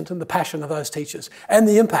investment and the passion of those teachers and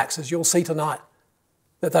the impacts, as you'll see tonight,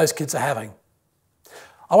 that those kids are having.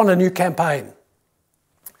 I want a new campaign.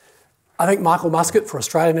 I think Michael Muscat for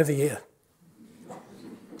Australian of the Year.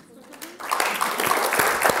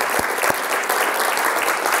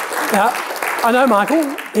 Now, I know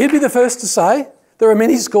Michael, he'd be the first to say there are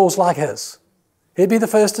many schools like his. He'd be the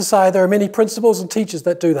first to say there are many principals and teachers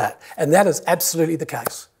that do that, and that is absolutely the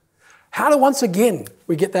case. How do once again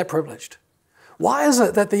we get that privileged? Why is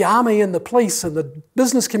it that the army and the police and the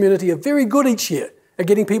business community are very good each year at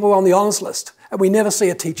getting people on the honours list, and we never see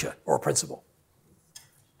a teacher or a principal?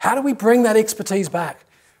 How do we bring that expertise back?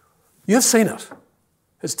 You've seen it.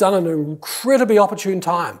 It's done an incredibly opportune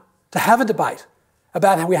time to have a debate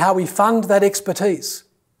about how we fund that expertise,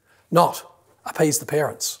 not appease the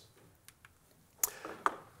parents.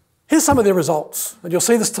 Here's some of their results, and you'll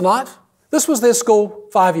see this tonight. This was their school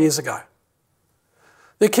 5 years ago.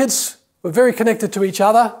 Their kids were very connected to each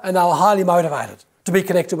other, and they were highly motivated to be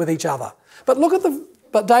connected with each other. But look at the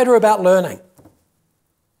data about learning.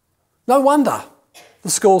 No wonder the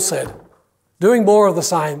school said, doing more of the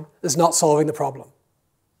same is not solving the problem.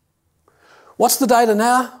 What's the data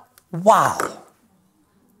now? Wow.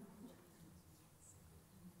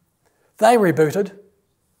 They rebooted.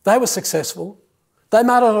 They were successful. They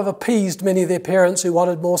might not have appeased many of their parents who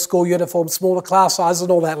wanted more school uniforms, smaller class sizes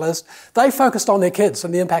and all that list. They focused on their kids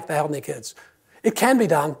and the impact they had on their kids. It can be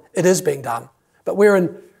done. It is being done. But we're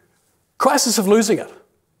in crisis of losing it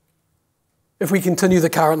if we continue the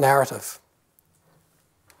current narrative.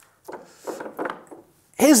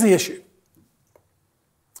 Here's the issue.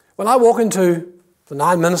 When I walk into the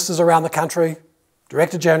 9 ministers around the country,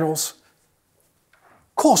 Director Generals,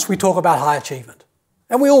 of course we talk about high achievement.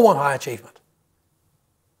 And we all want high achievement.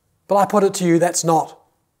 But I put it to you, that's not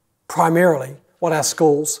primarily what our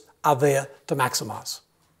schools are there to maximise.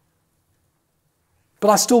 But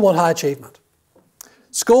I still want high achievement.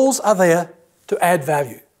 Schools are there to add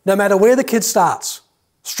value. No matter where the kid starts,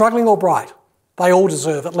 struggling or bright, they all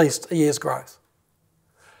deserve at least a year's growth.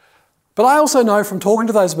 But I also know from talking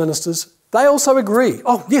to those ministers, they also agree,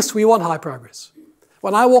 oh yes, we want high progress.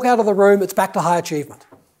 When I walk out of the room, it's back to high achievement.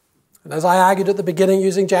 And as I argued at the beginning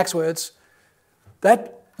using Jack's words,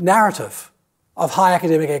 that narrative of high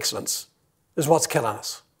academic excellence is what's killing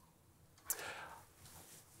us.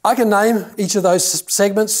 I can name each of those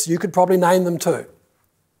segments. You could probably name them too.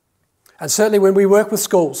 And certainly when we work with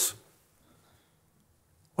schools,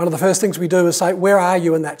 one of the first things we do is say, where are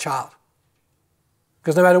you in that chart?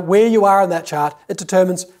 Because no matter where you are in that chart, it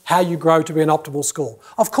determines how you grow to be an optimal school.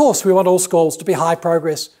 Of course, we want all schools to be high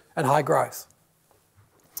progress and high growth.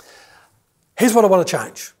 Here's what I want to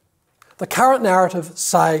change. The current narrative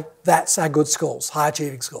say that's our good schools, high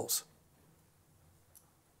achieving schools.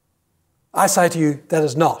 I say to you, that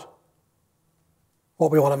is not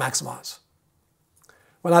what we want to maximise.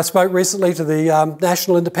 When I spoke recently to the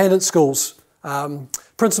National Independent Schools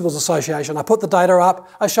Principals Association, I put the data up,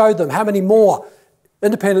 I showed them how many more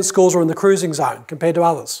independent schools are in the cruising zone compared to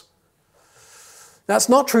others. Now, it's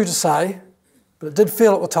not true to say, but it did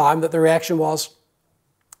feel at the time that the reaction was,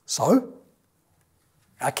 so?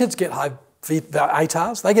 Our kids get high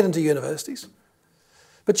ATARs, they get into universities.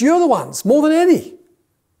 But you're the ones, more than any,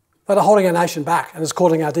 that are holding our nation back and is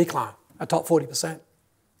causing our decline, our top 40%.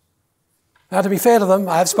 Now, to be fair to them,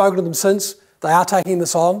 I have spoken to them since, they are taking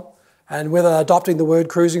this on, and whether they're adopting the word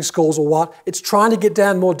cruising schools or what, it's trying to get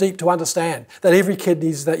down more deep to understand that every kid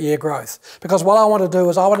needs that year growth. Because what I want to do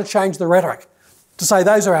is I want to change the rhetoric to say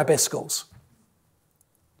those are our best schools.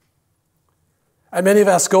 And many of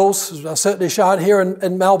our schools, as I've certainly shown here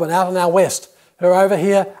in Melbourne, out in our west, who are over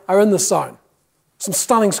here, are in this zone. Some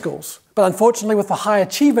stunning schools. But unfortunately, with the high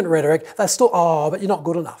achievement rhetoric, they're still, oh, but you're not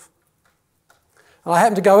good enough. And I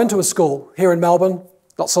happened to go into a school here in Melbourne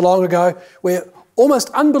not so long ago where almost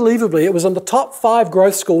unbelievably it was in the top 5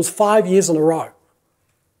 growth schools 5 years in a row.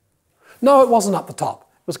 No, it wasn't up the top.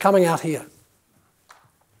 It was coming out here.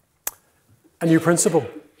 A new principal.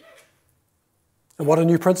 And what do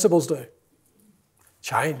new principals do?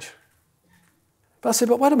 Change. But I said,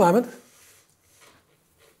 but wait a moment.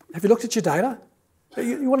 Have you looked at your data?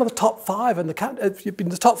 You're one of the top 5 in the country. You've been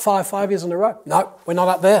the top 5 years in a row. No, we're not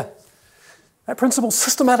up there. That principal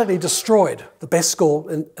systematically destroyed the best school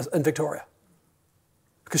in Victoria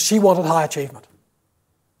because she wanted high achievement.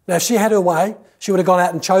 Now, if she had her way, she would have gone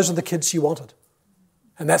out and chosen the kids she wanted.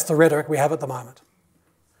 And that's the rhetoric we have at the moment.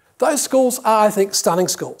 Those schools are, I think, stunning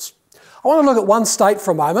schools. I want to look at one state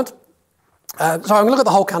for a moment. So I'm going to look at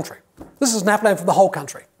the whole country. This is NAPLAN for the whole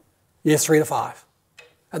country, years 3 to 5.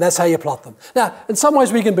 And that's how you plot them. Now, in some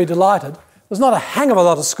ways we can be delighted. There's not a hang of a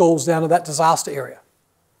lot of schools down in that disaster area.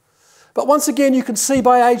 But once again, you can see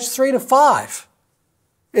by age 3 to 5,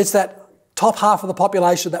 it's that top half of the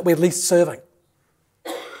population that we're least serving.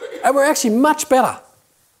 And we're actually much better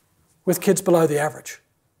with kids below the average.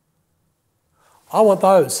 I want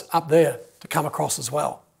those up there to come across as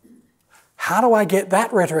well. How do I get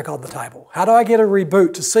that rhetoric on the table? How do I get a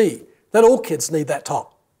reboot to see that all kids need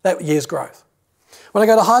that year's growth? When I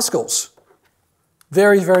go to high schools,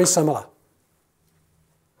 very, very similar.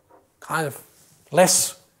 Kind of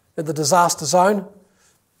less in the disaster zone.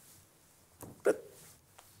 But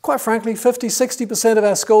quite frankly, 50, 60% of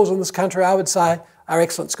our schools in this country, I would say, are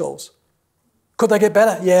excellent schools. Could they get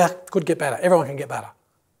better? Yeah, could get better. Everyone can get better.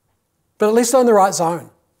 But at least they're in the right zone,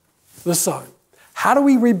 this zone. How do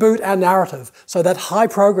we reboot our narrative so that high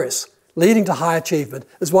progress leading to high achievement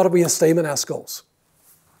is what we esteem in our schools?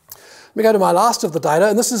 Let me go to my last of the data,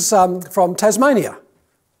 and this is from Tasmania,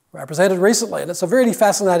 where I presented recently, and it's a really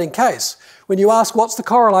fascinating case. When you ask what's the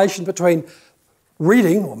correlation between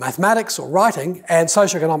reading or mathematics or writing and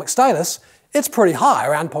socioeconomic status, it's pretty high,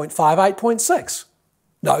 around 0.58, 0.6.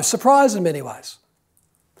 No surprise in many ways.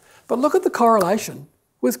 But look at the correlation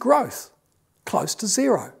with growth, close to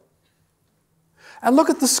zero. And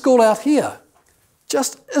look at the school out here.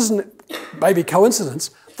 Just isn't, maybe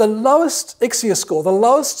coincidence, the lowest ICSEA score, the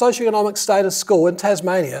lowest socioeconomic status school in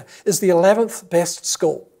Tasmania is the 11th best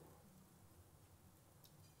school.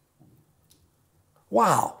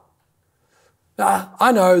 Wow. Now,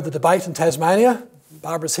 I know the debate in Tasmania.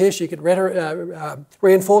 Barbara's here, she could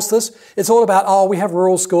reinforce this. It's all about, oh, we have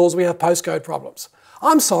rural schools, we have postcode problems.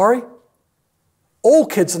 I'm sorry. All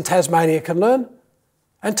kids in Tasmania can learn,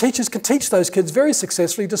 and teachers can teach those kids very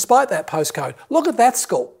successfully despite that postcode. Look at that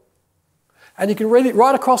school. And you can read it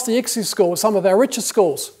right across the ICSEA score. Some of our richest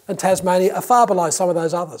schools in Tasmania are far below some of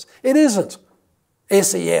those others. It isn't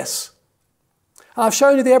SES. And I've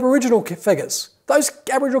shown you the Aboriginal figures. Those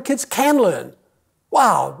Aboriginal kids can learn.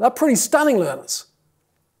 Wow, they're pretty stunning learners.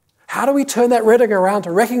 How do we turn that rhetoric around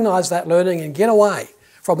to recognise that learning and get away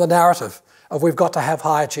from the narrative of we've got to have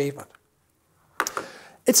high achievement?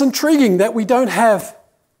 It's intriguing that we don't have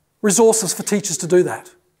resources for teachers to do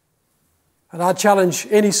that. And I'd challenge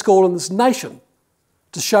any school in this nation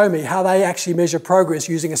to show me how they actually measure progress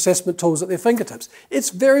using assessment tools at their fingertips.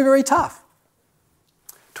 It's very, very tough.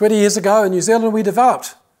 20 years ago in New Zealand, we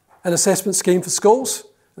developed an assessment scheme for schools,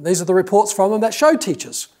 and these are the reports from them that showed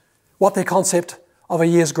teachers what their concept of a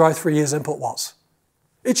year's growth for a year's input was.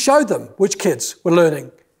 It showed them which kids were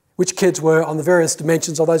learning, which kids were on the various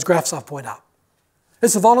dimensions of those graphs I've pointed out.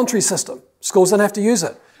 It's a voluntary system. Schools don't have to use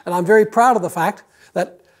it. And I'm very proud of the fact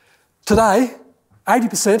that today,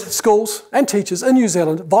 80% of schools and teachers in New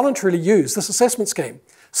Zealand voluntarily use this assessment scheme,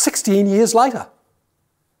 16 years later.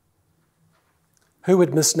 Who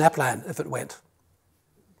would miss NAPLAN if it went?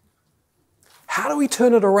 How do we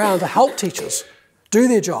turn it around to help teachers do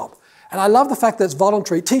their job? And I love the fact that it's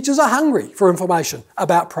voluntary. Teachers are hungry for information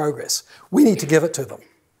about progress. We need to give it to them.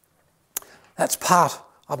 That's part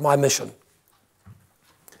of my mission.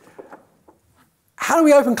 How do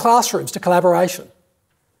we open classrooms to collaboration?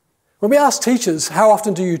 When we ask teachers, how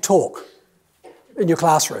often do you talk in your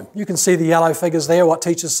classroom? You can see the yellow figures there, what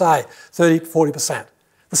teachers say, 30, 40%.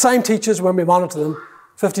 The same teachers, when we monitor them,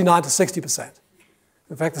 59 to 60%.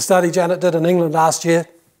 In fact, the study Janet did in England last year,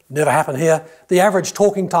 never happened here, the average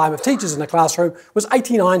talking time of teachers in a classroom was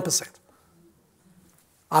 89%.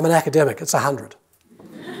 I'm an academic, it's 100.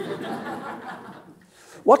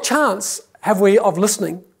 What chance have we of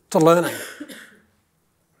listening to learning?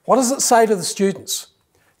 What does it say to the students?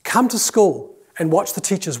 Come to school and watch the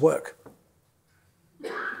teachers work.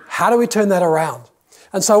 How do we turn that around?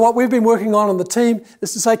 And so what we've been working on the team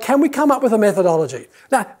is to say, can we come up with a methodology?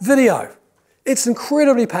 Now, video, it's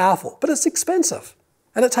incredibly powerful, but it's expensive.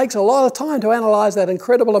 And it takes a lot of time to analyse that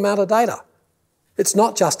incredible amount of data. It's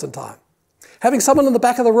not just in time. Having someone in the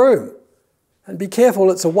back of the room, and be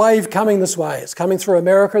careful, it's a wave coming this way. It's coming through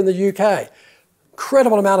America and the UK.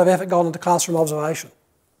 Incredible amount of effort gone into classroom observation.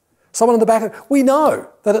 Someone in the back, we know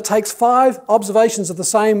that it takes 5 observations of the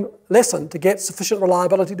same lesson to get sufficient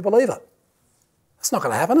reliability to believe it. That's not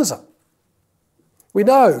going to happen, is it? We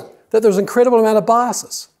know that there's an incredible amount of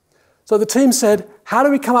biases. So the team said, how do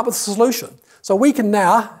we come up with a solution? So we can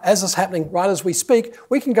now, as is happening right as we speak,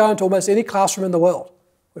 we can go into almost any classroom in the world.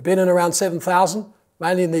 We've been in around 7,000,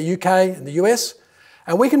 mainly in the UK and the US,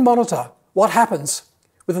 and we can monitor what happens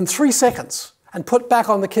within 3 seconds and put back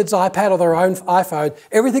on the kid's iPad or their own iPhone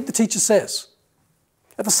everything the teacher says.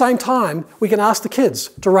 At the same time, we can ask the kids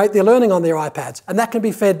to rate their learning on their iPads, and that can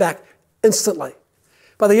be fed back instantly.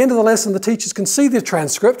 By the end of the lesson, the teachers can see the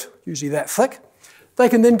transcript, usually that thick. They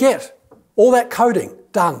can then get all that coding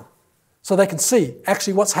done so they can see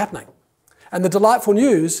actually what's happening. And the delightful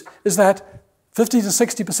news is that 50 to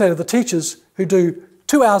 60% of the teachers who do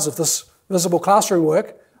 2 hours of this visible classroom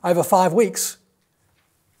work over 5 weeks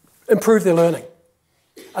improve their learning.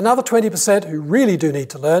 Another 20% who really do need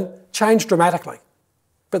to learn change dramatically.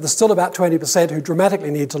 but there's still about 20% who dramatically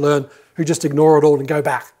need to learn, who just ignore it all and go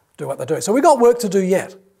back, do what they're doing. So we've got work to do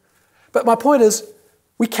yet. But my point is,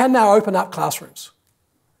 we can now open up classrooms.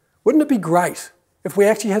 Wouldn't it be great if we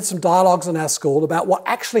actually had some dialogues in our school about what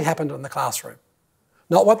actually happened in the classroom,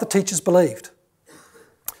 not what the teachers believed?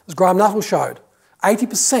 As Graham Nuttall showed,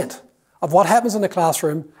 80% of what happens in the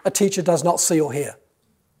classroom a teacher does not see or hear.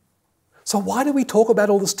 So why do we talk about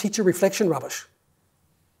all this teacher reflection rubbish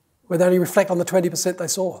where they only reflect on the 20% they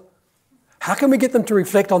saw? How can we get them to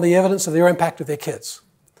reflect on the evidence of their impact with their kids?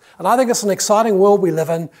 And I think it's an exciting world we live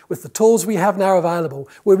in with the tools we have now available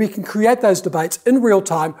where we can create those debates in real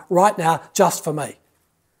time right now just for me.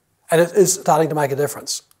 And it is starting to make a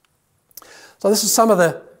difference. So this is some of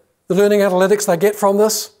the learning analytics they get from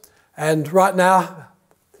this. And right now,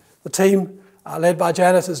 the team led by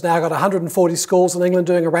Janet has now got 140 schools in England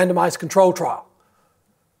doing a randomised control trial.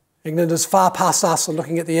 England is far past us in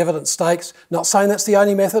looking at the evidence stakes, not saying that's the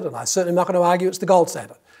only method, and I certainly am not going to argue it's the gold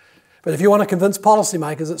standard. But if you want to convince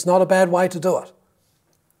policymakers, it's not a bad way to do it.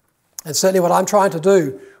 And certainly what I'm trying to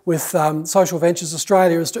do with Social Ventures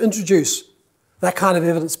Australia is to introduce that kind of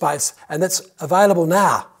evidence base, and that's available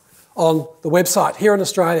now on the website here in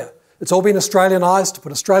Australia. It's all been Australianised, to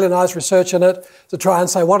put Australianised research in it, to try and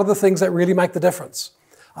say what are the things that really make the difference.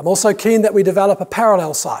 I'm also keen that we develop a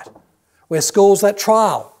parallel site where schools that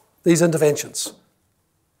trial these interventions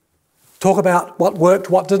talk about what worked,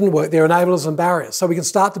 what didn't work, their enablers and barriers, so we can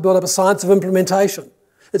start to build up a science of implementation.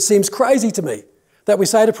 It seems crazy to me that we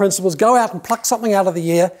say to principals, go out and pluck something out of the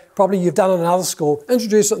year, probably you've done it in another school,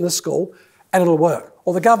 introduce it in this school, and it'll work.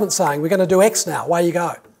 Or the government saying, we're going to do X now, away you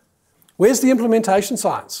go. Where's the implementation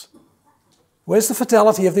science? Where's the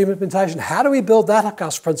fidelity of the implementation? How do we build that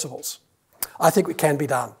across principles? I think it can be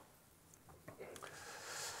done.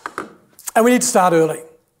 And we need to start early.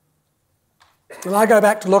 When I go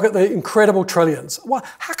back to look at the incredible trillions, well,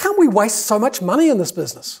 how come we waste so much money in this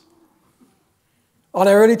business on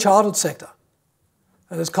our early childhood sector?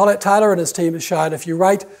 And as Colette Taylor and his team have shown, if you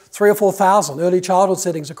rate 3,000 or 4,000 early childhood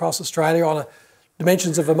settings across Australia on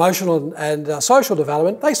dimensions of emotional and social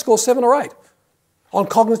development, they score 7 or 8. On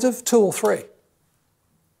cognitive, 2 or 3.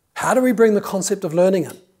 How do we bring the concept of learning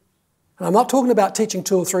in? And I'm not talking about teaching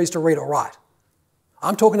 2 or 3s to read or write.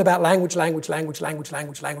 I'm talking about language, language, language, language,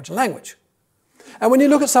 language, language, and language. And when you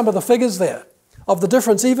look at some of the figures there, of the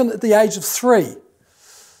difference even at the age of 3,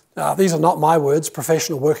 these are not my words,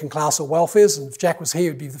 professional, working class or welfares, and if Jack was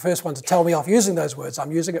here, he'd be the first one to tell me off using those words.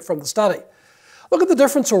 I'm using it from the study. Look at the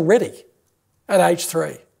difference already at age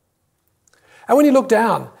 3. And when you look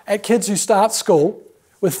down at kids who start school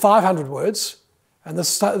with 500 words, and the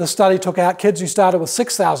study took out kids who started with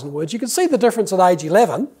 6,000 words, you can see the difference at age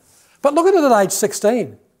 11, but look at it at age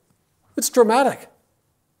 16. It's dramatic.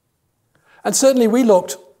 And certainly we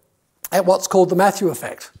looked at what's called the Matthew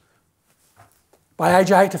effect. By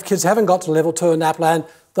age 8, if kids haven't got to level 2 in NAPLAN,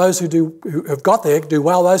 those who have got there do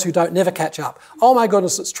well, those who don't never catch up. Oh my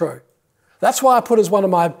goodness, it's true. That's why I put as one of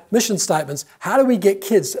my mission statements, how do we get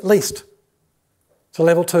kids at least to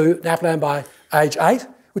level 2 NAPLAN by age 8,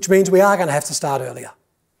 which means we are going to have to start earlier.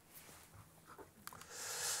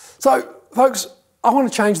 So, folks, I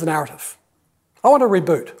want to change the narrative. I want to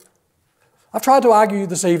reboot. I've tried to argue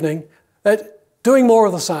this evening that doing more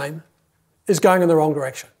of the same is going in the wrong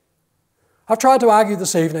direction. I've tried to argue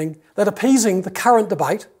this evening that appeasing the current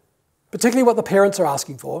debate, particularly what the parents are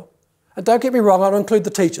asking for, and don't get me wrong, I'll include the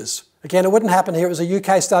teachers. Again, it wouldn't happen here. It was a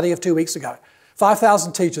UK study of 2 weeks ago.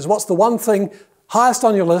 5,000 teachers. What's the one thing highest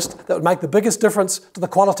on your list that would make the biggest difference to the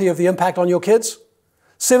quality of the impact on your kids?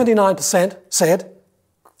 79% said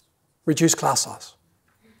reduce class size.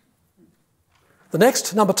 The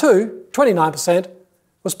next, number 2, 29%,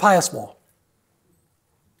 was pay us more.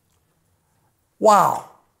 Wow.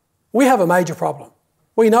 We have a major problem.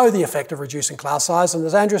 We know the effect of reducing class size, and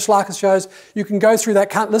as Andrew Slarkus shows, you can go through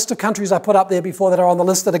that list of countries I put up there before that are on the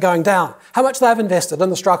list that are going down, how much they've invested in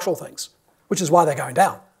the structural things, which is why they're going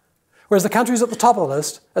down. Whereas the countries at the top of the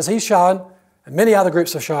list, as he's shown, and many other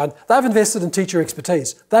groups have shown, they've invested in teacher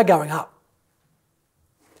expertise. They're going up.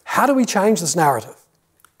 How do we change this narrative?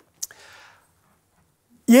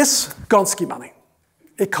 Yes, Gonski money.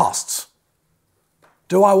 It costs.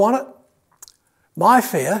 Do I want it? My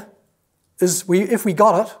fear is if we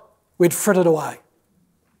got it, we'd frit it away.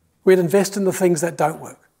 We'd invest in the things that don't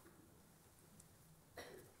work.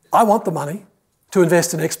 I want the money to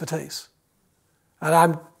invest in expertise. And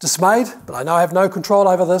I'm dismayed, but I know I have no control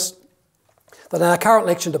over this, that in our current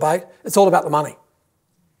election debate, it's all about the money,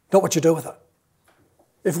 not what you do with it.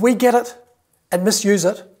 If we get it and misuse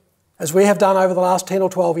it, as we have done over the last 10 or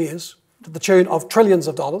 12 years, to the tune of trillions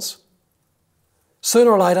of dollars,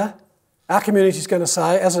 sooner or later, our community is going to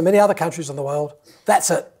say, as in many other countries in the world, that's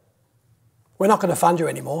it. We're not going to fund you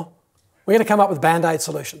anymore. We're going to come up with Band-Aid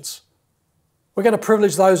solutions. We're going to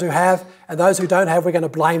privilege those who have, and those who don't have, we're going to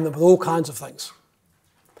blame them with all kinds of things.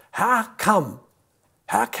 How can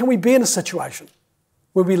we be in a situation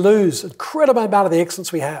where we lose an incredible amount of the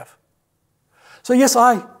excellence we have? So yes,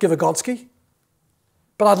 I give a Gonski,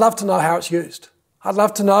 but I'd love to know how it's used. I'd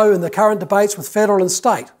love to know in the current debates with federal and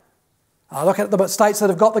state. I look at the states that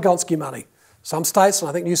have got the Gonski money. Some states, and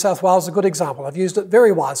I think New South Wales is a good example, have used it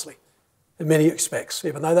very wisely in many respects,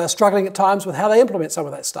 even though they're struggling at times with how they implement some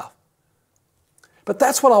of that stuff. But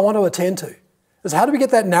that's what I want to attend to, is how do we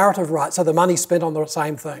get that narrative right so the money's spent on the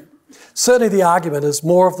same thing? Certainly the argument is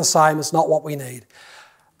more of the same is not what we need.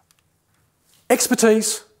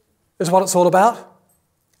 Expertise is what it's all about.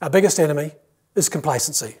 Our biggest enemy is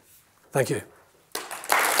complacency. Thank you.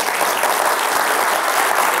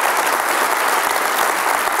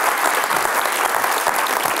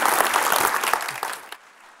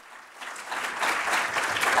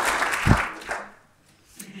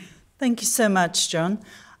 Thank you so much, John.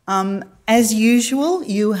 As usual,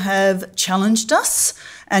 you have challenged us,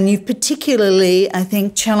 and you've particularly, I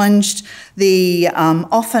think, challenged the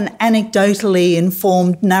often anecdotally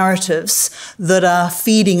informed narratives that are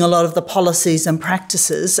feeding a lot of the policies and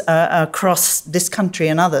practices across this country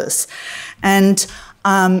and others. And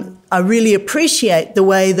I really appreciate the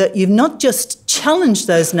way that you've not just challenged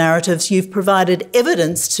those narratives, you've provided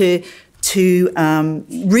evidence to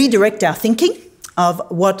redirect our thinking of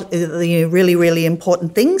what are the really, really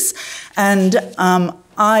important things. And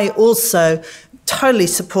I also totally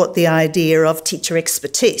support the idea of teacher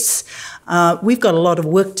expertise. We've got a lot of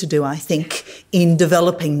work to do, I think, in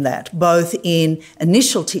developing that, both in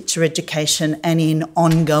initial teacher education and in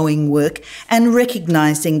ongoing work, and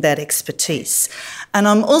recognising that expertise. And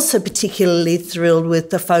I'm also particularly thrilled with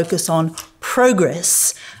the focus on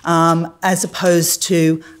progress as opposed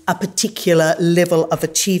to a particular level of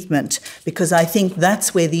achievement, because I think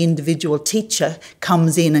that's where the individual teacher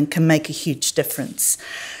comes in and can make a huge difference.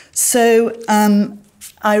 So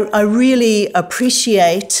I really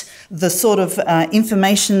appreciate the sort of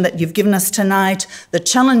information that you've given us tonight, the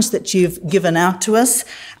challenge that you've given out to us.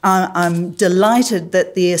 I'm delighted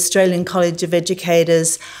that the Australian College of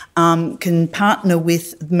Educators can partner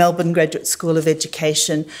with Melbourne Graduate School of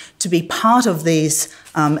Education to be part of these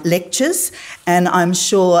lectures, and I'm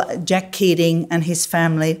sure Jack Keating and his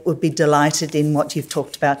family would be delighted in what you've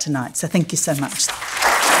talked about tonight. So thank you so much.